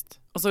og fremst?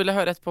 Og så vil jeg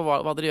høre etterpå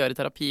hva dere gjør i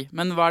terapi.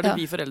 Men hva er det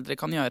vi foreldre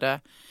kan gjøre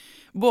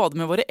både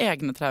med våre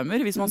egne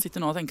traumer, hvis man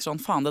sitter nå og tenker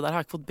sånn, faen, det der har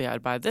jeg ikke fått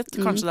bearbeidet.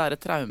 Kanskje det er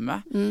et traume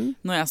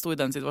når jeg sto i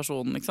den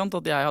situasjonen, ikke sant?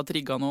 At jeg har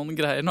trigget noen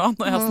greier nå,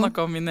 når jeg har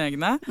snakket om mine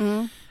egne.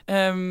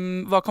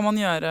 Hva kan man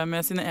gjøre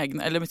med sine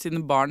egne, eller med sine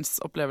barns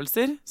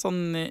opplevelser,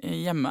 sånn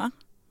hjemme?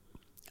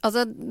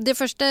 Altså, det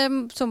første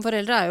som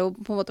foreldre er jo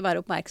på en måte være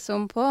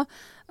oppmerksom på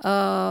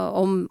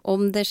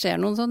om det skjer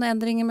noen sånne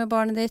endringer med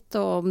barnet ditt,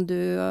 og om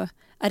du er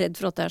redd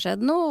for at det har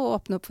skjedd noe, og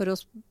åpne opp for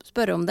å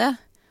spørre om det.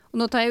 Og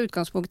nå tar jeg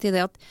utgangspunkt i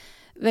det at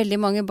veldig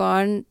mange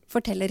barn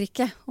forteller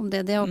ikke om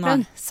det de har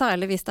opplevd.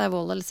 Særlig hvis det er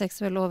vold eller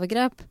seksuelle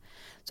overgrep.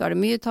 Så er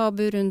det mye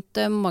tabu rundt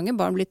det. Mange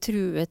barn blir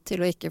truet til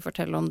å ikke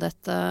fortelle om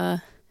dette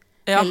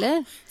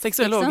heller.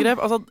 Seksuelle overgrep.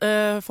 Altså,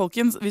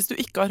 folkens, hvis du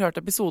ikke har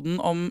hørt episoden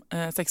om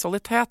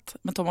seksualitet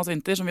med Thomas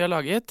Winther som vi har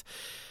laget,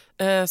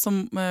 så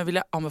vil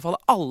jeg anbefale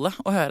alle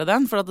å høre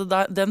den, for at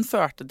den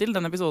førte til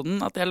den episoden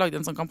at jeg lagde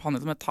en sånn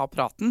kampanje som het Ta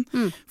praten,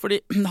 fordi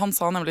han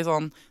sa nemlig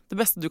sånn, det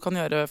beste du kan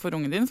gjøre for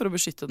ungen din for å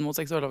beskytte den mot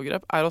seksuelle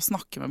overgrep er å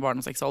snakke med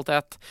barn om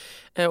seksualitet.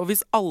 Og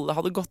hvis alle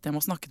hadde gått hjem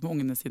og snakket med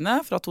ungene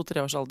sine fra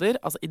 2-3 års alder,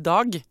 altså i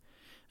dag,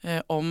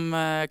 om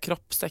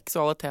kropp,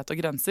 seksualitet og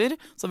grenser,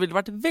 så ville det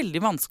vært veldig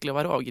vanskelig å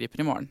være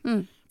overgriper i morgen.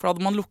 For da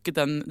hadde man lukket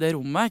det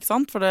rommet, ikke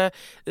sant? For det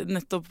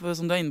nettopp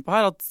som du er inne på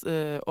her, at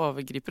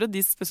overgripere,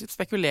 de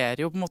spekulerer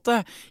jo på en måte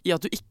i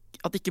at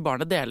ikke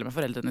barnet deler med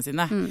foreldrene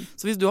sine.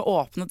 Så hvis du har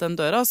åpnet den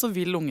døra, så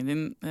vil ungen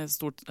din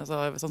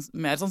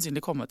mer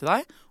sannsynlig komme til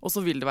deg, og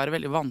så vil det være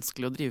veldig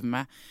vanskelig å drive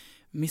med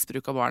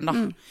misbruk av barn da.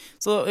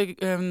 Så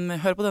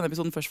hør på denne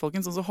episoden først,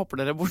 folkens, og så hopper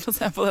dere bort og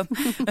ser på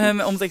den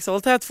om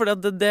seksualitet, for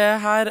det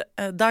her,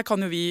 der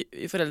kan jo vi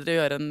foreldre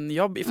gjøre en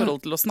jobb i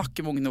forhold til å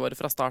snakke med ungene våre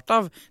fra start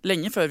av,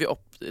 lenge før vi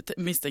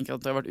mistenker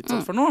at du har vært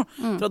utsatt for noe,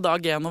 fra dag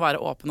 1 å være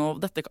åpen,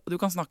 og du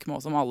kan snakke med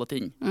oss om alle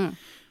ting.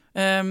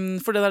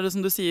 For det der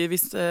som du sier,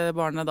 hvis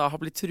barnet da har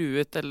blitt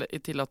truet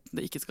til at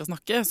det ikke skal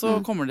snakke, så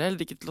kommer det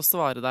heller ikke til å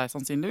svare deg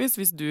sannsynligvis,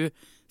 hvis du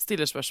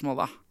stiller spørsmål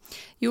da.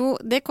 Jo,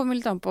 det kommer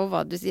litt an på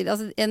hva du sier.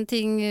 Altså, en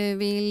ting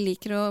vi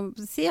liker å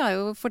si er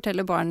jo å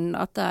fortelle barn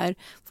at det er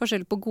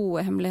forskjell på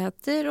gode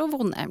hemmeligheter og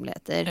vonde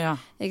hemmeligheter. Ja.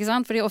 Ikke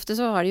sant? Fordi ofte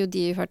så har jo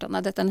de hørt at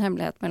nei, dette er en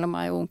hemmelighet mellom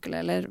meg og onkel,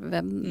 eller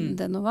hvem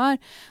det nå var.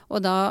 Og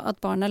da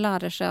at barna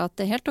lærer seg at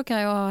det er helt ok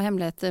å ha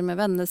hemmeligheter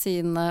med vennene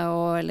sine,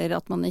 eller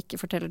at man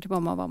ikke forteller til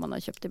mamma hva man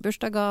har kjøpt i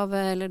bursdagsgave,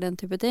 eller den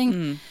type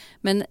ting.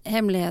 Men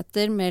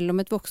hemmeligheter mellom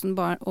et voksent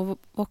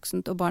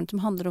og barn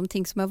som handler om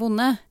ting som er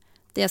vonde,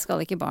 det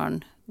skal ikke barn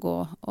gå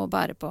og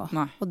bære på.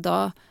 Nei. Og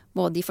da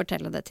må de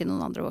fortelle det til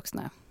noen andre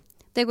voksne.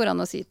 Det går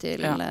an å si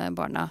til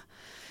barna.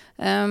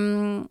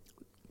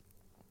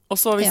 Og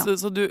så hvis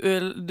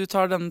du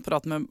tar den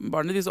praten med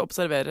barnet, de så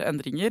observerer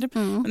endringer,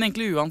 men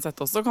egentlig uansett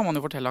også kan man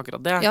jo fortelle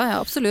akkurat det. Ja,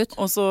 absolutt.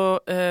 Og så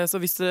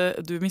hvis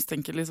du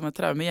mistenker liksom et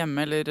traume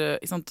hjemme,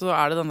 eller, så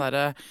er det den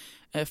der,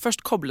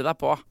 først koble deg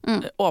på,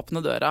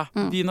 åpne døra,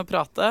 begynne å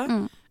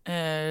prate,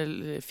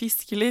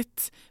 fiske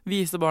litt,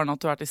 vise barna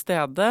at du er til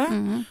stede,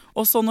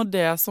 og så når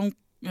det som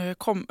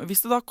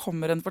hvis det da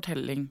kommer en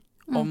fortelling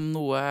om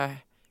noe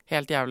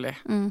helt jævlig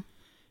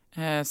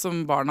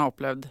som barna har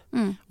opplevd,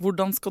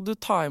 hvordan skal du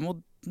ta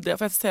imot det?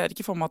 For jeg ser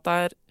ikke for meg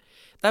at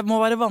det må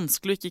være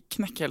vanskelig å ikke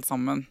knekke helt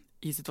sammen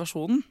i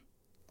situasjonen.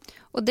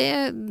 Og det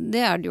er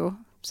det jo.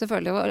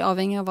 Selvfølgelig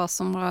avhengig av hva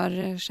som har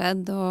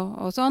skjedd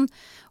og sånn.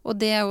 Og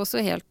det er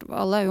også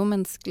alle er jo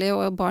menneskelige,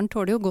 og barn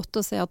tåler jo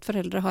godt å se at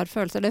foreldre har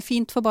følelser. Det er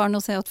fint for barn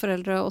å se at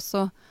foreldre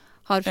også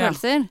har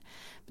følelser.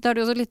 Men da er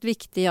det også litt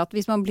viktig at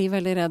hvis man blir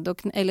veldig redd,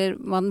 eller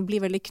man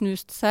blir veldig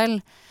knust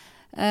selv,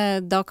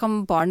 da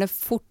kan barnet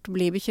fort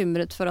bli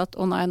bekymret for at,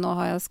 å nei, nå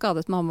har jeg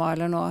skadet mamma,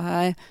 eller nå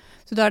har jeg...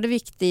 Så da er det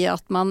viktig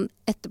at man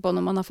etterpå,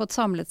 når man har fått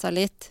samlet seg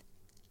litt,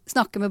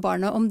 snakker med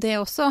barnet om det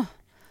også.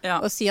 Ja.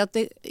 Og si at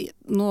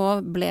nå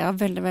ble jeg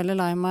veldig, veldig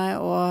lei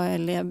meg,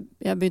 eller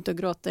jeg begynte å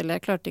gråte, eller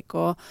jeg klarte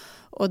ikke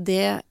og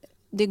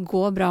det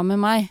går bra med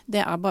meg.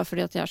 Det er bare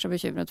fordi at jeg er så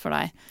bekymret for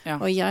deg. Ja.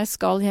 Og jeg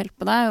skal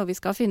hjelpe deg, og vi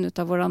skal finne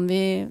ut av hvordan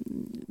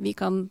vi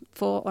kan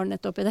få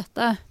ordnet opp i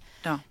dette.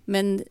 Ja.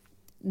 Men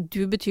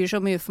du betyr så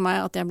mye for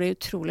meg at jeg blir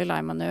utrolig lei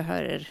meg når jeg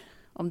hører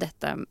om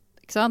dette.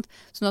 Ikke sant?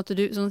 Sånn at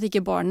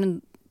ikke barnet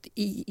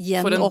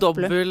igjen For en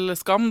dobbel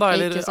skam da,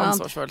 eller Ikke sant?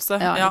 ansvarsfølelse.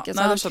 Ja, ikke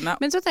nei, det sant? skjønner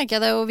jeg. Men så tenker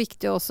jeg det er jo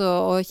viktig også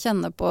å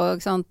kjenne på,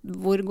 ikke sant,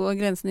 hvor går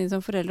grensen din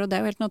som forelder, og det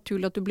er jo helt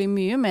naturlig at du blir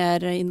mye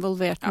mer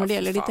involvert når det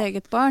gjelder ditt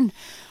eget barn.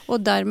 Og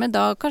dermed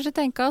da kanskje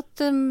tenke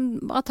at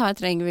her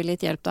trenger vi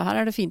litt hjelp da. Her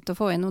er det fint å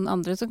få inn noen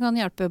andre som kan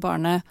hjelpe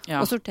barnet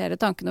å sortere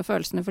tankene og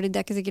følelsene, fordi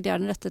det er ikke sikkert de er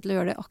den rette til å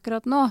gjøre det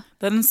akkurat nå.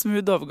 Det er en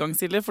smooth overgang,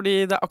 Silje, fordi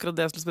det er akkurat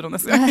det jeg skulle spørre om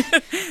neste gang.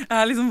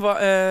 liksom,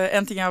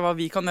 en ting er hva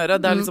vi kan gjøre,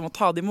 det er liksom å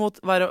ta dem imot,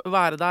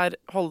 være der,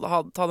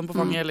 ta dem på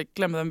fanget, eller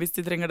klemme dem hvis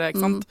de trenger det,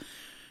 ikke sant?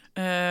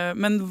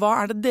 Men hva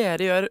er det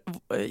dere gjør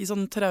i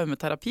sånn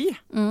traumeterapi?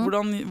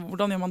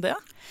 Hvordan gjør man det?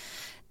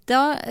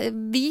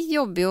 Vi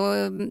jobber jo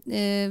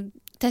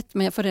tett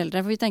med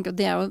foreldre, for vi tenker at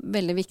det er jo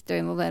veldig viktig å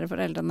involvere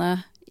foreldrene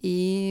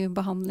i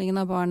behandlingen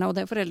av barna, og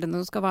det er foreldrene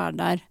som skal være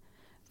der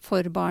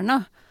for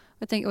barna.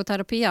 Og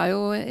terapi er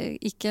jo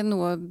ikke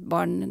noe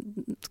barn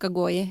skal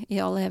gå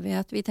i all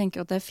evighet. Vi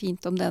tenker at det er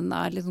fint om den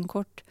er litt sånn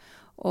kort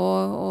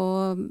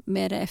og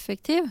mer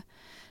effektiv.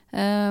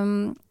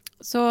 Men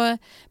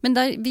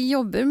vi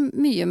jobber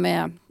mye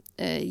med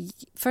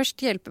først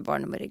hjelpe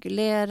barnet med å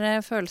regulere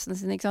følelsene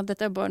sine. Ikke sant?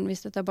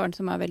 Hvis dette er barn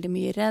som er veldig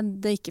mye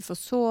redde, ikke får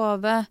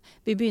sove.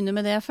 Vi begynner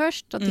med det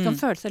først, at de kan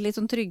føle seg litt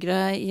sånn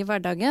tryggere i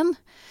hverdagen.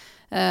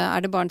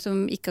 Er det barn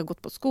som ikke har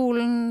gått på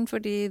skolen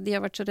fordi de har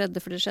vært så redde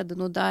for det skjedde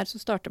noe der,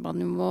 så starter man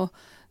jo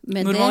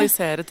med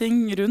normalisere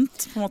ting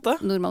rundt, på en måte?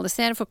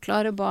 Normalisere,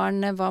 forklare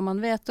barnet hva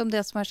man vet om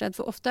det som har skjedd.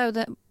 For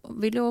ofte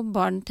vil jo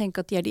barn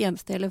tenke at de er de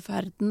eneste i hele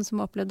verden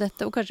som har opplevd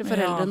dette, og kanskje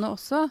foreldrene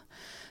også.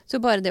 Så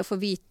bare det å få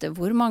vite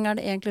hvor mange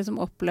er det egentlig som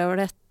opplever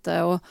dette,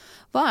 og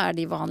hva er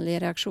de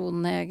vanlige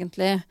reaksjonene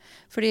egentlig.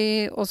 Fordi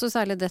også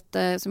særlig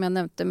dette som jeg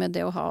nevnte med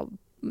det å ha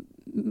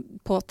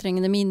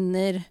påtrengende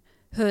minner,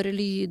 høre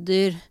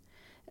lyder.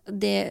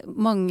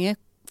 Mange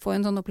får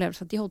en sånn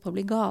opplevelse at de holder på å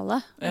bli gale.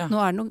 Ja. Nå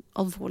er det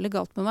noe alvorlig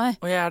galt med meg.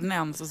 Og jeg er den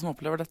eneste som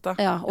opplever dette.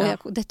 Ja,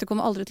 og dette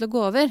kommer aldri til å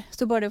gå over.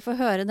 Så bare det å få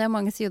høre det,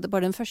 mange sier det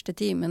bare den første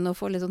timen, og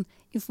få litt sånn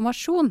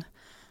informasjon,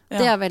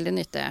 det er veldig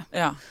nyttig.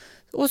 Ja.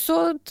 Og så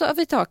tar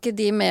vi tak i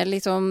de med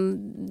liksom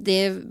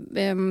det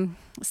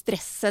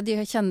stresset de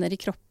kjenner i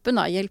kroppen,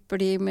 da.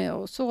 Hjelper de med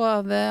å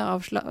sove,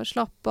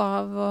 slappe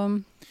av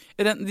og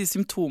de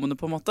symptomene,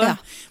 på en måte. Ja.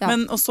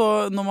 Men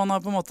også når man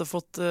har på en måte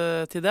fått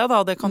til det, da,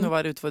 det kan jo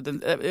være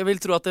utfordrende. Jeg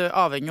vil tro at det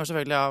avhenger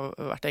selvfølgelig av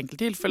hvert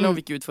enkelt tilfelle, og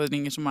hvilke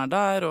utfordringer som er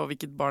der, og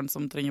hvilket barn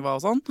som trenger hva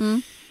og sånn.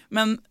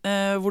 Men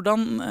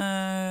hvordan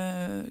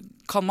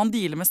kan man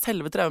deale med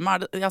selve traume?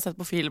 Jeg har sett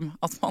på film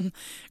at man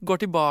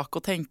går tilbake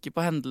og tenker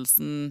på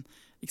hendelsen,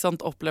 ikke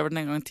sant, opplever den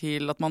en gang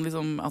til, at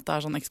det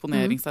er sånn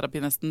eksponeringsterapi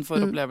nesten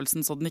for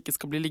opplevelsen, så den ikke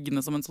skal bli liggende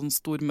som en sånn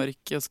stor,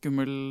 mørk og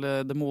skummel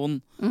demon.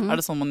 Er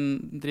det sånn man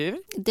driver?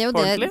 Det er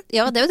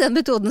jo den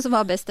metoden som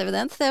har best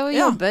evidens. Det er å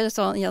jobbe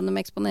sånn gjennom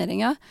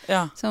eksponeringa,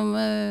 som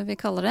vi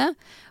kaller det.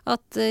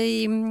 At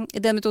i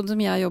den metoden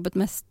som jeg har jobbet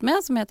mest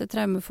med, som heter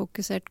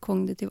traumefokusert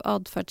kognitiv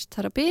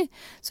atferdsterapi,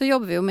 så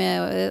jobber vi jo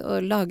med å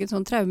lage en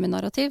sånn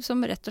traumenarrativ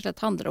som rett og slett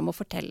handler om å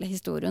fortelle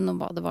historien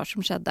om hva det var som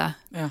skjedde.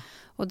 Ja.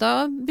 Og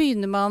da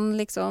begynner man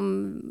liksom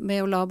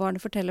med å la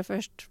barnet fortelle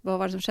først hva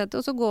var det som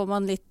skjedde, og så går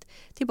man litt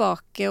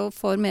tilbake og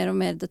får mer og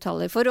mer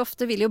detaljer. For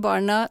ofte vil jo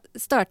barna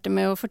starte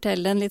med å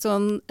fortelle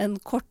en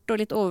kort og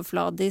litt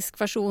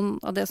overfladisk versjon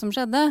av det som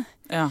skjedde.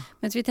 Ja.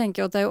 Mens vi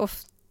tenker at det er jo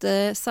ofte,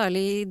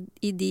 særlig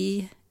i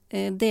de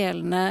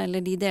delene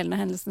av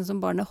hendelsene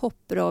som barnet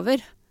hopper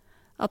over,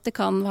 at det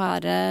kan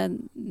være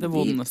det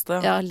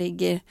vondeste.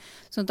 Ligger.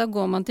 Så da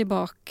går man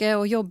tilbake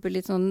og jobber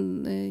litt sånn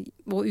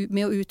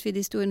med å utvide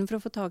historien for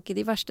å få tak i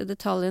de verste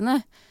detaljene.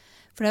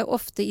 For det er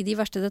ofte i de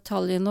verste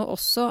detaljene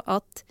også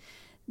at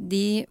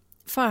de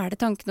fæle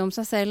tankene om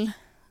seg selv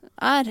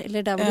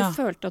eller der hvor du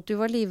følte at du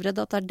var livredd,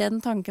 at det er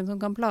den tanken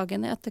som kan plage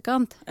en i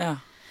etterkant. Ja.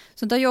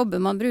 Så da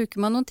bruker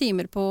man noen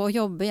timer på å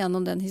jobbe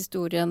gjennom den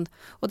historien.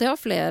 Og det har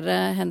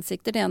flere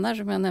hensikter. Det ene er,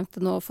 som jeg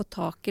nevnte nå, å få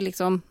tak i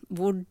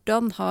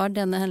hvordan har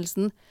denne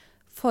hendelsen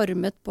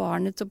formet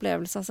barnets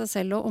opplevelse av seg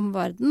selv og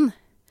omverdenen.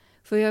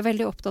 For vi er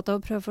veldig opptatt av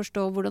å prøve å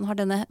forstå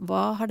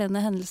hva har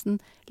denne hendelsen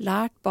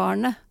lært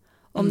barnet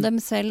om dem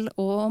selv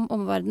og om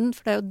omverdenen.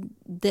 For det er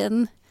jo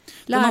den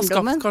den har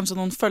skapt kanskje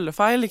noen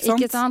følgefeil, ikke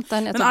sant? Ikke sant?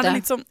 Men er det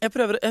litt sånn, jeg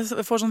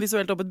får sånn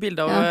visuelt opp et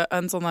bilde av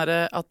en sånn her,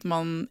 at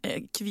man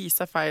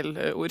kviser feil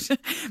ord,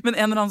 men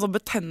en eller annen sånn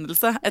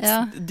betennelse,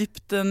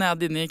 dypt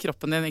ned inne i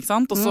kroppen din, ikke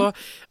sant?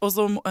 Og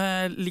så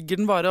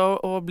ligger den bare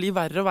og blir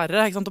verre og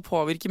verre, ikke sant? Og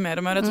påvirker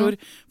mer og mer. Jeg tror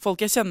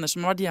folk jeg kjenner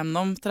som har vært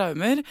gjennom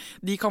traumer,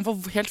 de kan få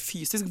helt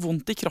fysisk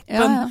vondt i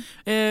kroppen.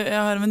 Jeg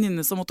har en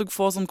venninne som måtte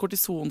få sånn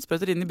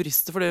kortisonsprøyter inn i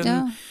brystet, fordi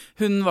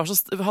hun var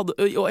hadde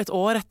et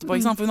år etterpå,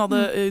 ikke sant? For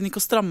hun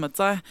gikk og strammet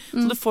seg.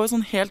 Så det får jo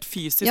sånn helt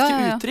fysiske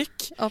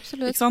uttrykk.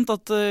 Absolutt. Ikke sant?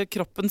 At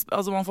kroppen,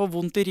 altså man får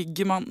vondt i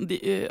ryggen,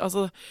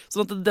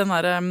 sånn at den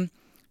der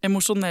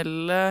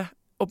emosjonelle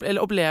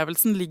eller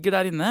opplevelsen ligger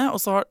der inne, og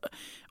så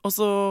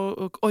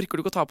orker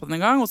du ikke å ta på den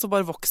en gang, og så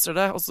bare vokser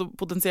det, og så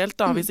potensielt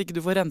da, hvis ikke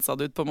du får rensa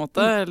det ut på en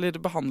måte, eller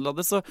behandla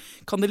det, så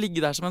kan det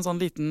ligge der som en sånn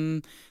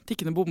liten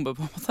tikkende bombe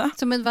på en måte.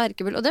 Som en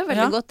verkebyll, og det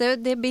veldig godt,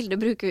 det bildet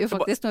bruker vi jo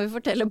faktisk når vi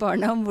forteller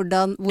barna om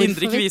hvorfor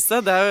indre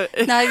kvise, det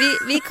jo... Nei,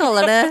 vi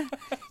kaller det,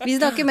 vi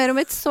snakker mer om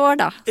et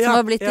sår da, som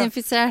har blitt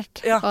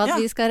infisert, og at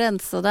vi skal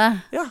rense det.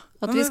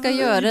 At vi skal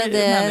gjøre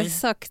det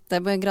sakte,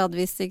 men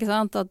gradvis, ikke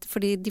sant?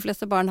 Fordi de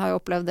fleste barn har jo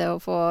opplevd det å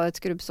få et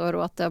skrubbsår,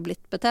 og at det har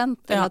blitt betent,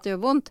 eller at det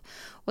gjør vondt.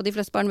 Og de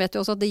fleste barn vet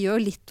jo også at det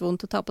gjør litt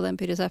vondt å ta på den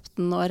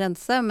pyresepten og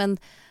rense, men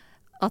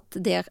at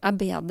det er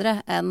bedre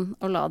enn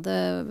å la det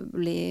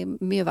bli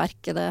mye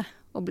verk i det,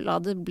 og la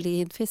det bli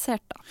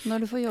infisert da,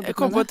 når du får jobbet med det. Jeg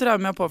kom på et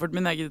traume jeg har påført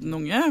min egen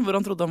unge, hvor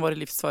han trodde han var i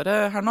livsfare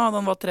her nå,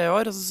 da han var 3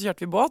 år, og så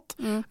kjørte vi båt.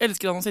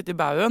 Elsket han å sitte i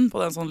bauen på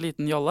den sånn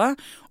liten jolle,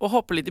 og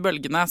hoppe litt i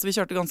bølgene, så vi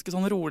kjørte ganske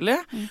sånn rolig.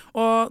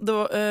 Og det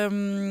var,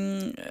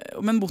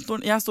 men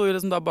motoren, jeg stod jo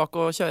liksom da bak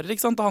og kjører,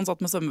 ikke sant, og han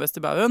satt med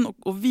svømmevest i bauen,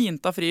 og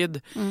vinta fryd.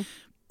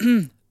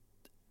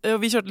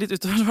 Vi kjørte litt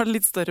utover, så var det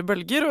litt større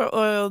bølger,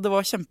 og det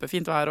var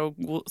kjempefint vær og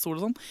god sol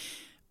og sånn.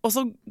 Og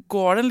så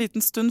går det en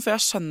liten stund før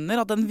jeg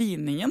skjønner at den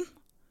viningen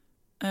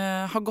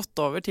har gått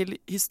over til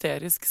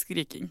hysterisk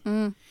skriking.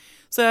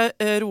 Så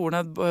jeg roer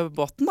ned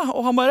båten da,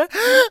 og han bare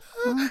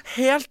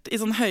helt i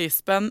sånn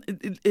høyspenn,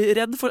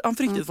 han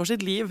fryktet for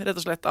sitt liv, rett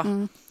og slett da.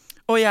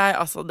 Og jeg,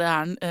 altså,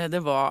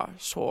 det var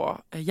så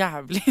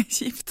jævlig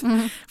kjipt.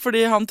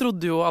 Fordi han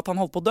trodde jo at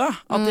han holdt på å dø.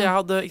 At jeg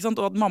hadde, ikke sant,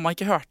 og at mamma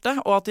ikke hørte.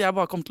 Og at jeg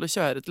bare kom til å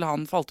kjøre til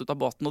han falt ut av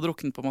båten og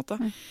druknet, på en måte.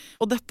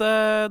 Og dette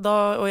da,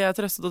 og jeg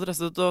trøstet. Og jeg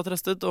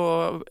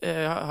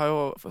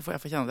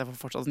får kjenne at jeg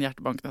får fortsatt sånn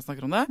hjertebank når jeg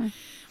snakker om det.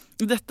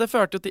 Dette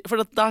førte jo til, for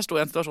der sto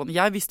jeg i en situasjon.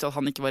 Jeg visste jo at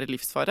han ikke var i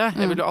livsfare.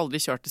 Jeg ville jo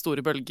aldri kjørt i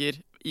store bølger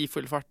i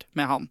full fart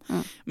med han.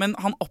 Men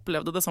han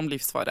opplevde det som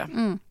livsfare.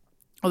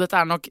 Og dette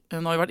nok,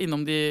 nå har vi vært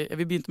innom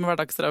vi begynte med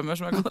hverdagstraumer,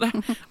 som jeg kaller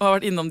det, og har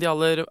vært innom de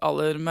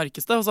aller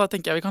mørkeste, og så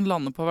tenker jeg vi kan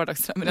lande på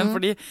hverdagstraumer igjen,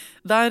 fordi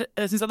der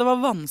synes jeg det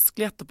var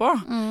vanskelig etterpå,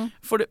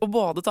 for å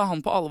både ta han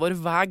på alvor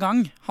hver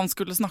gang han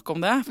skulle snakke om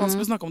det, for han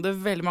skulle snakke om det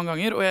veldig mange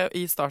ganger, og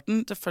i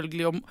starten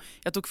selvfølgelig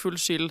jeg tok full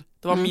skyld,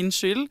 det var min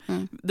skyld,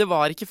 det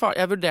var ikke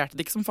farlig, jeg vurderte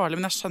det ikke som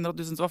farlig, men jeg skjønner at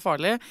du synes det var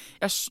farlig,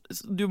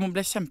 du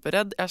ble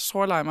kjemperedd, jeg er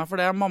så lei meg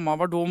for det, mamma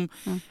var dum,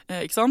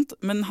 ikke sant?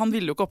 Men han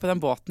ville jo ikke opp i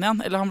den båten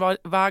igjen,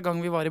 eller hver gang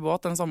vi var i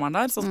båt den sommeren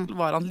der, så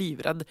var han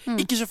livredd.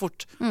 Ikke kjør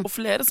fort. Og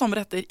flere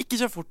sommer etter, ikke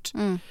kjør fort.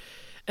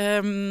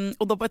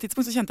 Og da på et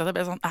tidspunkt så kjente jeg at jeg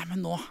ble sånn, nei,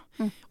 men nå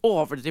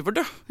overdriver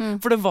du.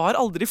 For det var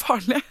aldri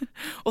farlig.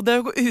 Og det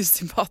er jo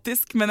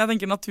usympatisk, men jeg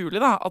tenker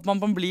naturlig da, at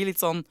man blir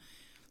litt sånn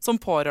som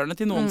pårørende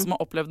til noen som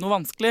har opplevd noe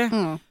vanskelig.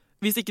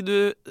 Hvis ikke du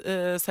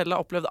selv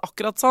har opplevd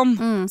akkurat sånn,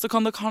 så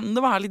kan det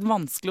være litt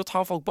vanskelig å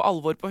ta folk på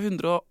alvor på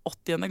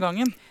 180.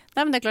 gangen.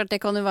 Nei, men det er klart,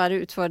 det kan jo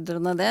være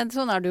utfordrende det.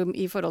 Sånn er det jo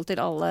i forhold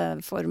til alle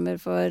former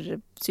for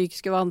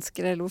psykiske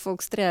vansker, eller hvor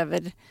folk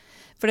strever.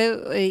 For det er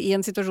jo i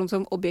en situasjon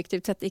som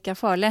objektivt sett ikke er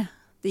farlig.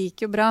 Det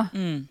gikk jo bra,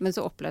 men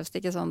så oppleves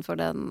det ikke sånn for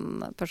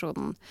den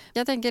personen.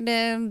 Jeg tenker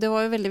det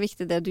var jo veldig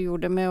viktig det du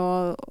gjorde med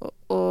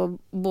å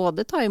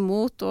både ta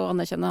imot og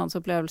anerkjenne hans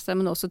opplevelse,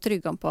 men også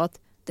trygge han på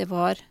at det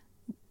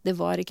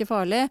var ikke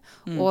farlig,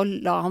 og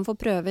la han få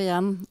prøve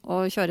igjen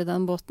å kjøre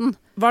den båten.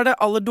 Hva er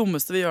det aller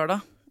dummeste vi gjør da,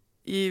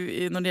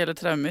 når det gjelder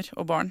traumer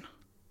og barn?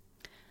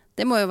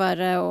 Det må jo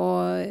være å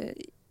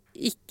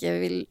ikke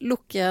vil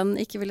lukke igjen,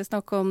 ikke ville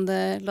snakke om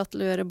det,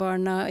 latterliggjøre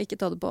barna, ikke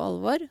ta det på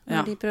alvor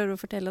når de prøver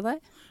å fortelle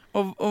deg.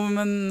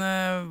 Men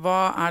hva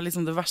er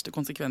liksom det verste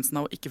konsekvensen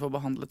av å ikke få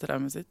behandle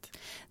traumet sitt?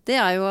 Det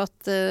er jo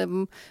at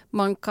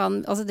man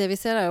kan, altså det vi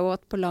ser er jo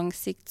at på lang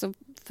sikt så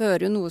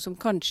fører jo noe som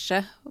kanskje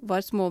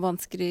var små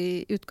vansker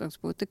i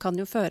utgangspunktet, kan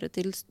jo føre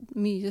til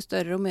mye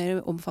større og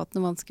mer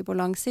omfattende vansker på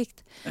lang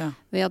sikt.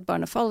 Ved at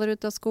barna faller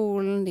ut av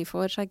skolen, de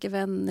får seg ikke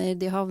venner,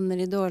 de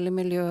havner i dårlige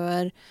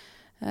miljøer.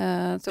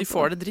 De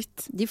får det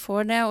dritt. De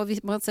får det, og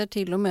man ser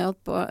til og med at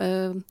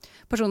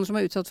personer som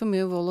er utsatt for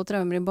mye vold og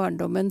traumer i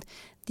barndommen,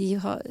 de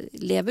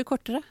lever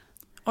kortere.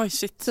 Oi,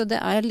 shit. Så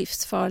det er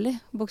livsfarlig,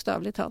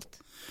 bokstavelig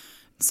talt.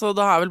 Så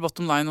da er vel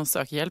bottom line å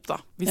søke hjelp da,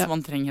 hvis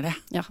man trenger det.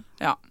 Ja.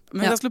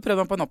 Men hvis jeg skulle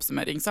prøve meg på en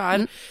oppsummering, så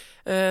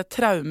er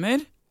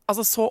traumer,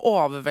 altså så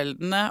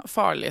overveldende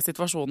farlige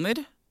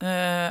situasjoner,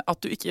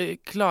 at du ikke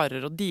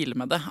klarer å deale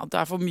med det, at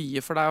det er for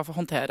mye for deg å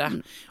håndtere.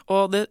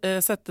 Og det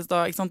settes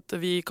da, ikke sant,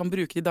 vi kan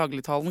bruke det i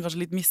dagligtalen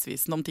kanskje litt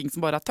misvisende om ting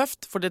som bare er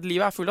tøft, for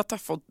livet er fullt av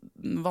tøffe og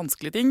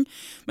vanskelige ting,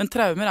 men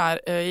traumer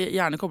er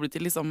gjerne koblet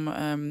til liksom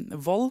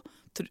vold,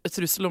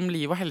 trussel om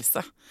liv og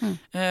helse.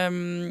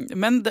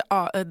 Men det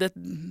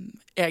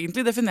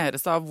egentlig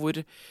defineres av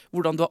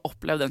hvordan du har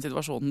opplevd den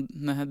situasjonen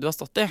du har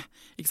stått i,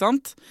 ikke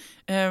sant?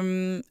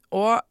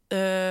 Og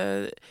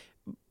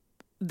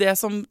det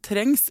som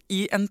trengs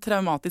i en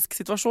traumatisk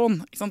situasjon,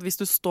 ikke sant? Hvis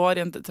du står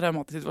i en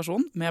traumatisk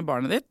situasjon med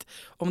barnet ditt,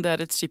 om det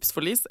er et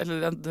skipsforlis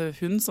eller en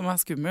hund som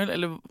er skummel,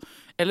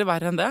 eller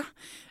verre enn det,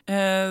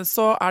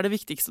 så er det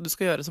viktigste du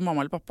skal gjøre som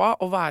mamma eller pappa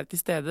å være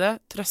til stede,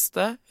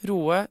 trøste,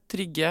 roe,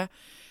 trygge,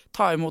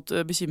 ta imot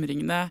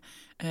bekymringene,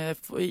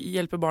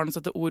 hjelpe barnet å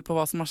sette ord på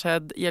hva som har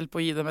skjedd, hjelpe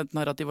å gi dem et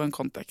narrativ og en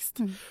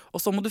kontekst. Og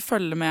så må du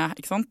følge med,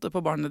 ikke sant,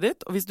 på barnet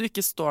ditt, og hvis du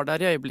ikke står der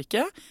i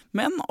øyeblikket,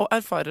 men og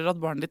erfarer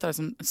at barnet ditt har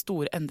liksom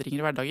store endringer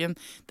i hverdagen,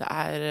 det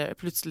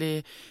plutselig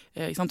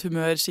ikke sant,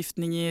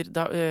 humørskiftninger,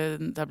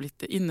 det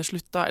blitt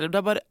inneslutta, eller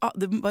det er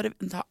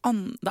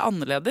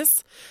annerledes.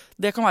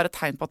 Det kan være et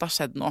tegn på at det har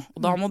skjedd noe.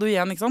 Og da må du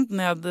igjen, ikke sant,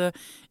 ned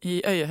i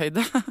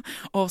øyehøyde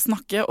og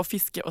snakke og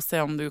fiske og se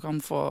om du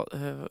kan få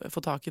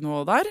tak i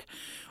noe der.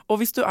 Og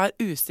hvis du er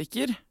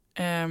usikker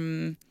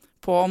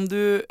på om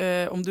du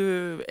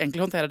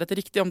egentlig håndterer dette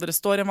riktig, om dere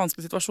står i en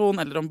vanskelig situasjon,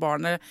 eller om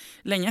barnet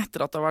lenge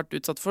etter at det har vært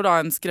utsatt for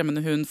en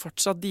skremmende hund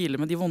fortsatt dealer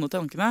med de vonde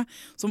tankene,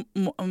 så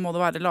må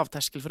det være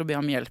lavterskel for å be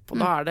om hjelp. Og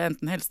da er det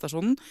enten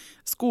helsestasjonen,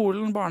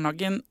 skolen,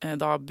 barnehagen,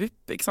 da BUP,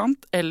 ikke sant?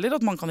 Eller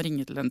at man kan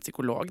ringe til en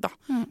psykolog, da,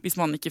 hvis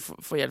man ikke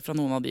får hjelp fra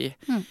noen av de.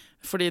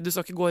 Fordi du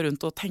skal ikke gå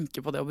rundt og tenke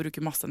på det og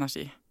bruke masse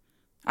energi.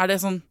 Er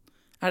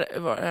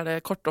det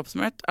kort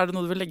oppsummert? Er det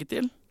noe du vil legge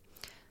til?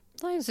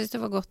 Nei, jeg synes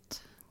det var godt.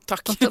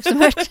 Takk. Godt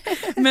oppsummert.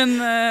 men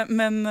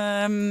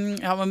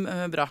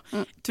bra.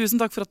 Tusen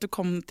takk for at du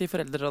kom til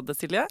Foreldrerådet,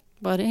 Silje.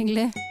 Bare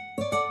hyggelig.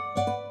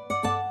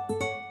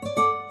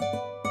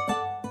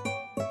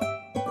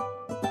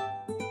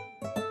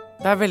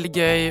 Det er veldig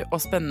gøy og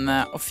spennende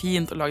og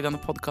fint å lage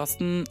denne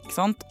podcasten, ikke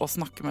sant? Og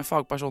snakke med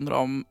fagpersoner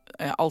om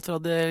alt fra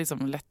det liksom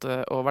lette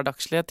og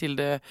hverdagslige til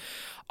det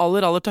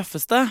aller, aller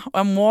tøffeste. Og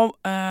jeg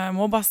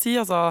må bare si,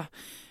 altså,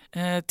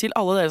 til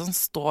alle dere som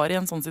står i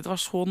en sånn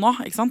situasjon nå,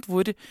 ikke sant?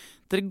 Hvor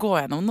dere går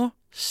gjennom noe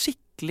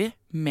skikkelig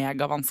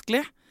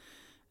megavanskelig.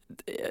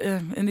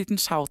 En liten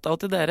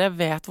shout-out til dere,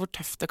 vet hvor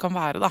tøft det kan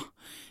være da.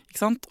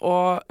 Ikke sant?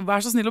 Og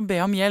vær så snill å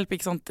be om hjelp,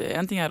 ikke sant?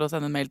 En ting er å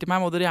sende en mail til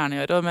meg, må dere gjerne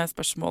gjøre med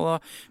spørsmål,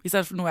 og hvis det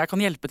er noe jeg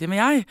kan hjelpe til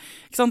med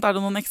ikke sant? Er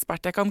det noen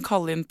ekspert jeg kan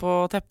kalle inn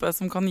på teppet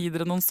som kan gi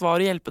dere noen svar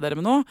og hjelpe dere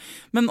med noe?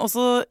 Men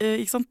også,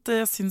 ikke sant?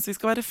 Jeg synes vi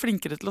skal være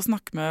flinkere til å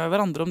snakke med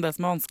hverandre om det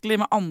som er vanskelig,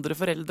 med andre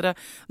foreldre,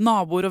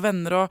 naboer og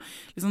venner, og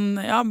liksom,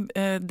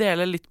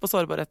 dele litt på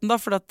sårbarheten da,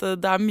 for at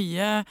det er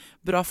mye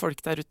bra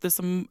folk der ute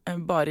som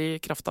bare i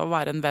kraft av å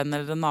være en venn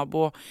eller en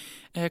nabo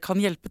kan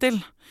hjelpe til.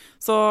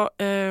 Så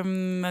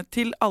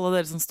til alle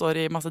dere som står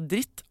i masse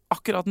dritt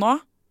akkurat nå,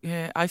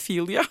 I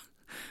feel you.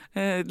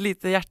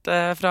 Lite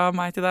hjerte fra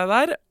meg til deg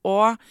der,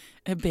 og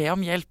be om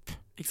hjelp,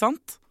 ikke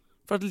sant?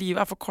 For at livet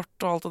er for kort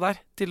og alt det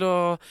der, til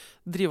å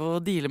drive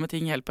og deale med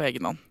ting helt på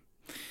egen hånd.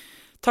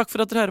 Takk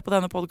for at dere hører på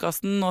denne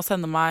podcasten og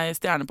sender meg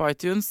stjerner på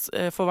iTunes.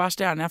 For hver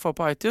stjerne jeg får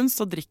på iTunes,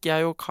 så drikker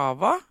jeg jo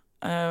kava.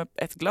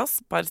 Et glass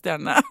per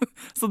stjerne.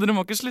 Så dere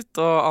må ikke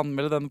slutte å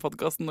anmelde denne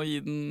podcasten og gi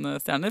den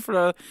stjerner,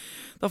 for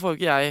da får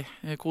ikke jeg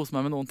kose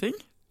meg med noen ting.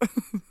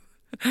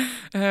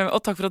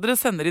 Og takk for at dere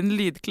sender inn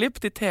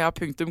lydklipp til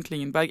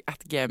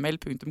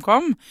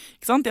thea.klingenberg@gmail.com.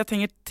 Ikke sant? Jeg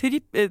trenger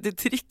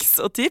triks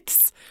og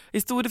tips,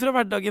 historier fra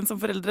hverdagen som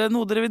foreldre,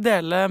 noe dere vil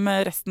dele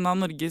med resten av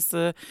Norges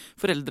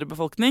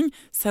foreldrebefolkning.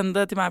 Send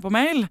det til meg på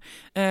mail.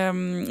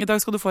 I dag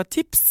skal du få et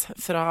tips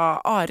fra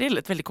Arild,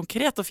 et veldig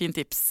konkret og fint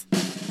tips.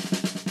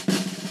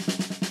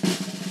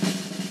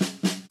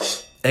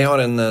 Jeg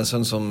har en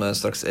sønn som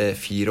straks er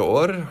 4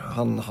 år.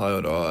 Han har jo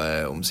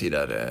da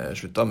omsider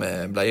sluttet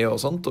med bleie og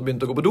sånt og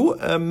begynt å gå på do.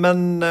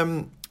 Men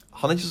han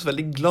er ikke så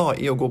veldig glad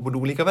i å gå på do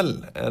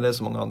likevel. Det er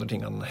så mange andre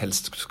ting han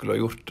helst skulle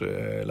ha gjort,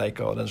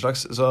 leker og den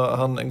slags. Så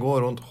han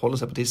går rundt, holder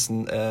seg på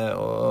tissen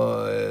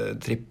og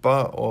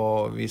tripper,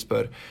 og vi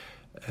spør,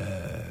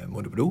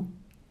 må du på do?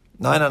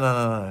 Nei,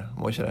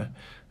 må ikke det.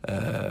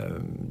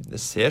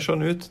 Det ser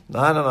sånn ut.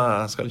 Nei,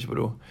 jeg skal ikke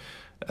på do.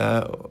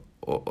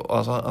 Og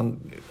altså,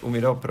 om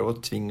vi da prøver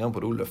å tvinge han på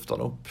do, løfte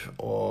han opp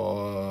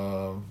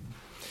og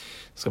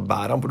skal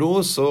bære han på do,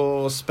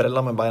 så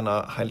spreller han med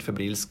beina helt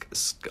febrilsk.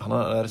 Han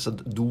har rett og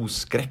slett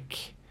doskrekk.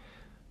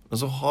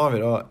 Men så har vi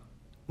da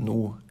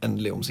nå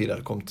endelig omsider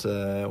kommet til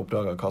å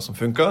oppdage hva som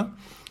funker.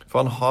 For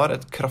han har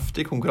et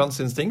kraftig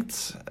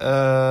konkurranseinstinkt.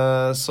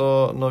 Så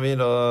når vi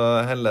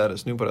da heller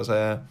snur på det og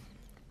sier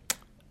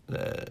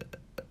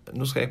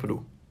nå skal jeg på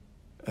do.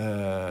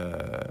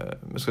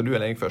 Men skal du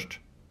eller jeg først?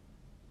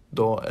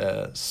 Da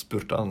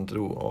spurter han til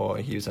do og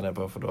hiver seg ned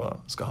på, for da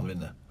skal han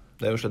vinne.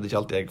 Det er jo slett ikke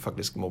alltid jeg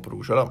faktisk må på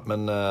do selv,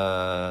 men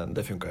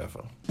det funker i hvert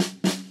fall.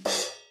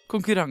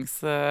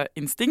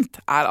 Konkurranseinstinkt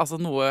er altså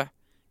noe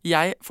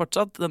jeg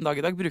fortsatt den dag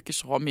i dag bruker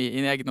så mye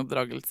i egen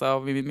oppdragelse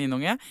av min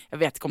unge. Jeg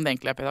vet ikke om det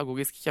egentlig er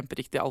pedagogisk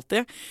kjemperiktig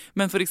alltid,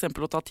 men for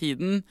eksempel å ta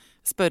tiden,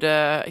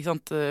 spørre, ikke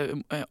sant,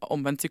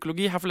 omvendt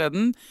psykologi. Her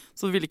forleden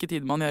så ville ikke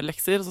Tidemann gjøre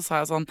lekser, og så sa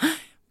jeg sånn,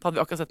 da hadde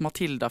vi akkurat sett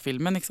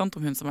Matilda-filmen, ikke sant,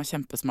 om hun som er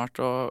kjempesmart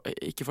og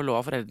ikke får lov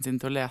av foreldrene sine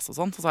til å lese og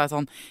sånn. Så sa jeg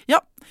sånn,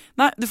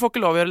 nei, du får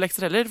ikke lov å gjøre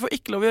lekser heller. Du får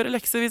ikke lov å gjøre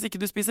lekser hvis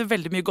ikke du spiser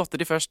veldig mye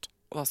godteri først.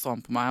 Og da så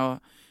han på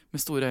meg med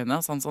store øyne,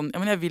 og sånn, ja,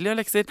 men jeg vil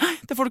gjøre lekser. Nei,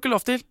 det får du ikke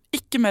lov til.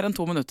 Ikke mer enn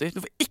 2 minutter. Du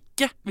får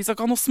ikke. Vi skal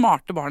ikke ha noen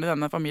smarte barn i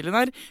denne familien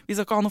her. Vi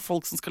skal ikke ha noen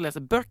folk som skal lese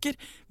bøker.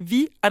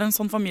 Vi er en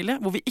sånn familie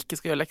hvor vi ikke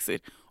skal gjøre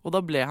lekser. Og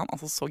da ble han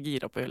altså så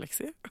gira på å gjøre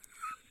lekser.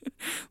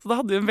 Så da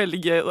hadde vi en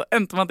veldig gøy, og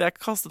endte med at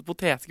jeg kastet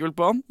potetgull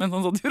på han, mens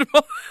han satt og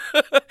gjorde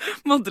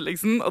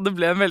matteleksen, og det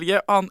ble en veldig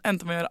gøy, og han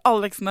endte med å gjøre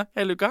alle leksene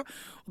hele uka.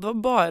 Og det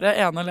var bare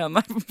ene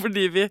alene,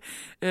 fordi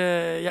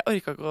jeg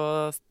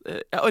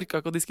orket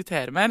ikke å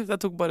diskutere mer, så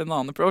jeg tok bare en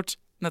annen approach,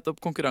 nettopp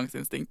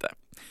konkurranseinstinktet.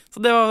 Så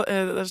det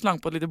slang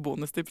på et lite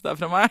bonustips der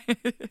fra meg.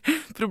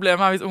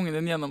 Problemet er hvis ungen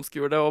din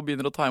gjennomskuer det og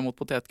begynner å ta imot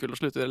potetgull og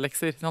slutter å gjøre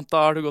lekser.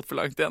 Da har du gått for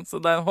langt igjen, så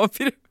det er en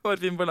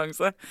hårfin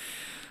balanse.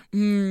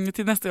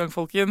 Til neste gang,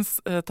 folkens,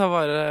 ta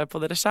vare på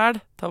dere selv,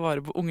 ta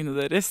vare på ungene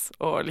deres,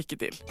 og lykke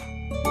til.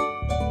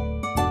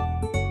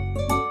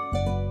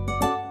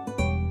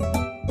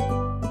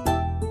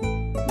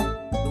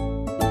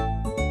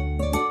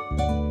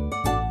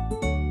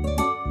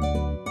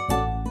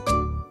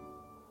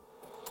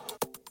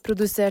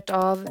 Produsert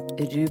av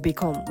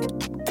Rubicon.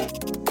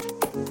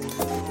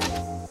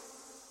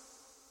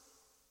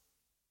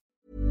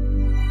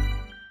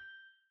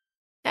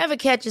 Ever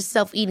catch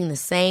yourself eating the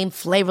same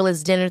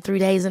flavorless dinner 3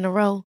 days in a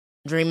row?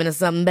 Dreaming of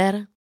something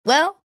better?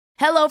 Well,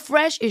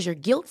 HelloFresh is your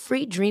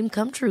guilt-free dream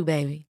come true,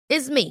 baby.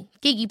 It's me,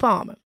 Keke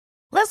Palmer.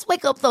 Let's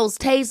wake up those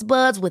taste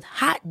buds with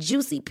hot,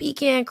 juicy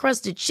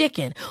pecan-crusted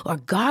chicken or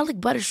garlic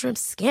butter shrimp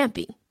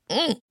scampi.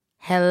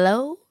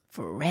 Hello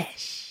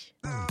Fresh.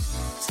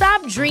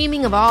 Stop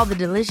dreaming of all the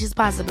delicious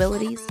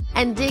possibilities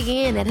and dig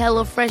in at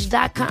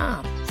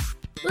HelloFresh.com.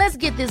 Let's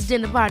get this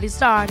dinner party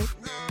started.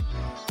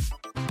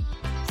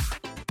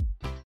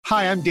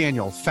 Hi, I'm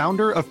Daniel,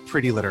 founder of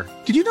Pretty Litter.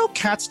 Did you know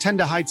cats tend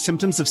to hide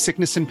symptoms of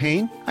sickness and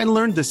pain? I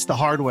learned this the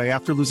hard way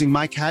after losing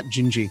my cat,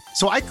 Gingy.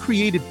 So I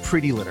created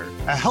Pretty Litter,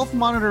 a health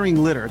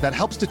monitoring litter that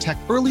helps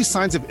detect early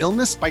signs of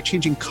illness by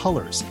changing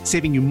colors,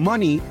 saving you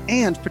money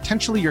and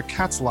potentially your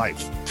cat's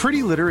life.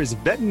 Pretty Litter is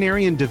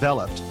veterinarian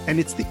developed, and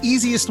it's the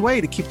easiest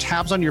way to keep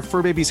tabs on your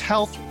fur baby's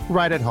health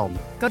right at home.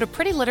 Go to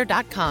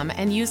prettylitter.com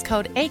and use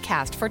code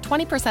ACAST for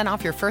 20%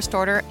 off your first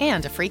order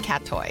and a free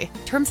cat toy.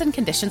 Terms and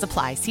conditions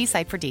apply. See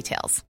site for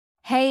details.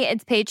 Hey,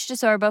 it's Paige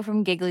DeSorbo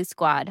from Giggly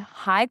Squad.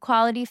 High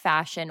quality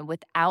fashion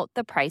without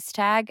the price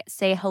tag.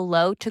 Say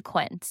hello to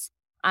Quince.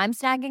 I'm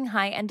snagging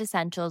high-end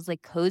essentials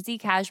like cozy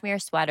cashmere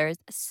sweaters,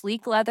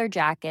 sleek leather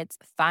jackets,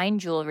 fine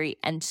jewelry,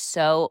 and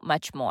so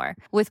much more.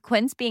 With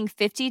Quince being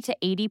 50 to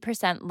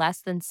 80%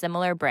 less than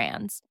similar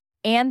brands.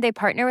 And they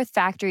partner with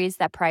factories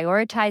that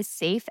prioritize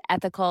safe,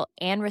 ethical,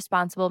 and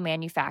responsible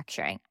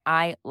manufacturing.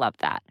 I love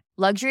that.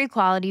 Luxury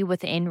quality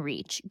within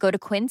reach. Go to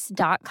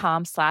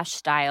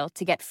quince.com/style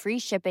to get free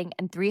shipping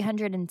and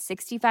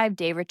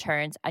 365-day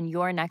returns on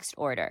your next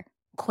order.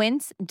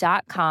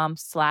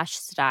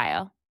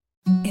 Quince.com/style.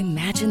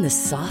 Imagine the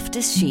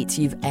softest sheets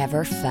you've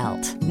ever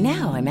felt.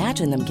 Now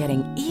imagine them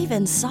getting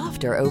even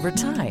softer over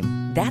time.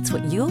 That's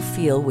what you'll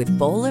feel with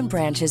Boll &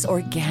 Branch's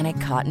organic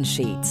cotton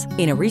sheets.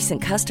 In a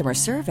recent customer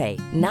survey,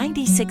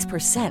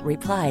 96%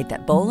 replied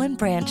that Boll &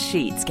 Branch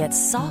sheets get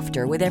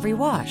softer with every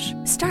wash.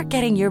 Start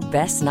getting your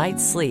best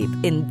night's sleep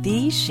in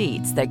these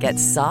sheets that get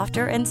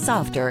softer and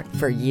softer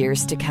for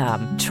years to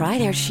come. Try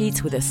their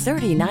sheets with a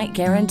 30-night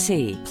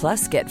guarantee.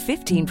 Plus, get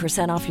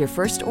 15% off your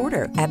first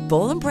order at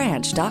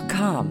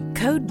bollandbranch.com.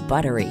 Code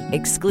BUTTERY.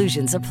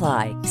 Exclusions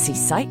apply. See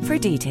site for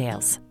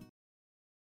details.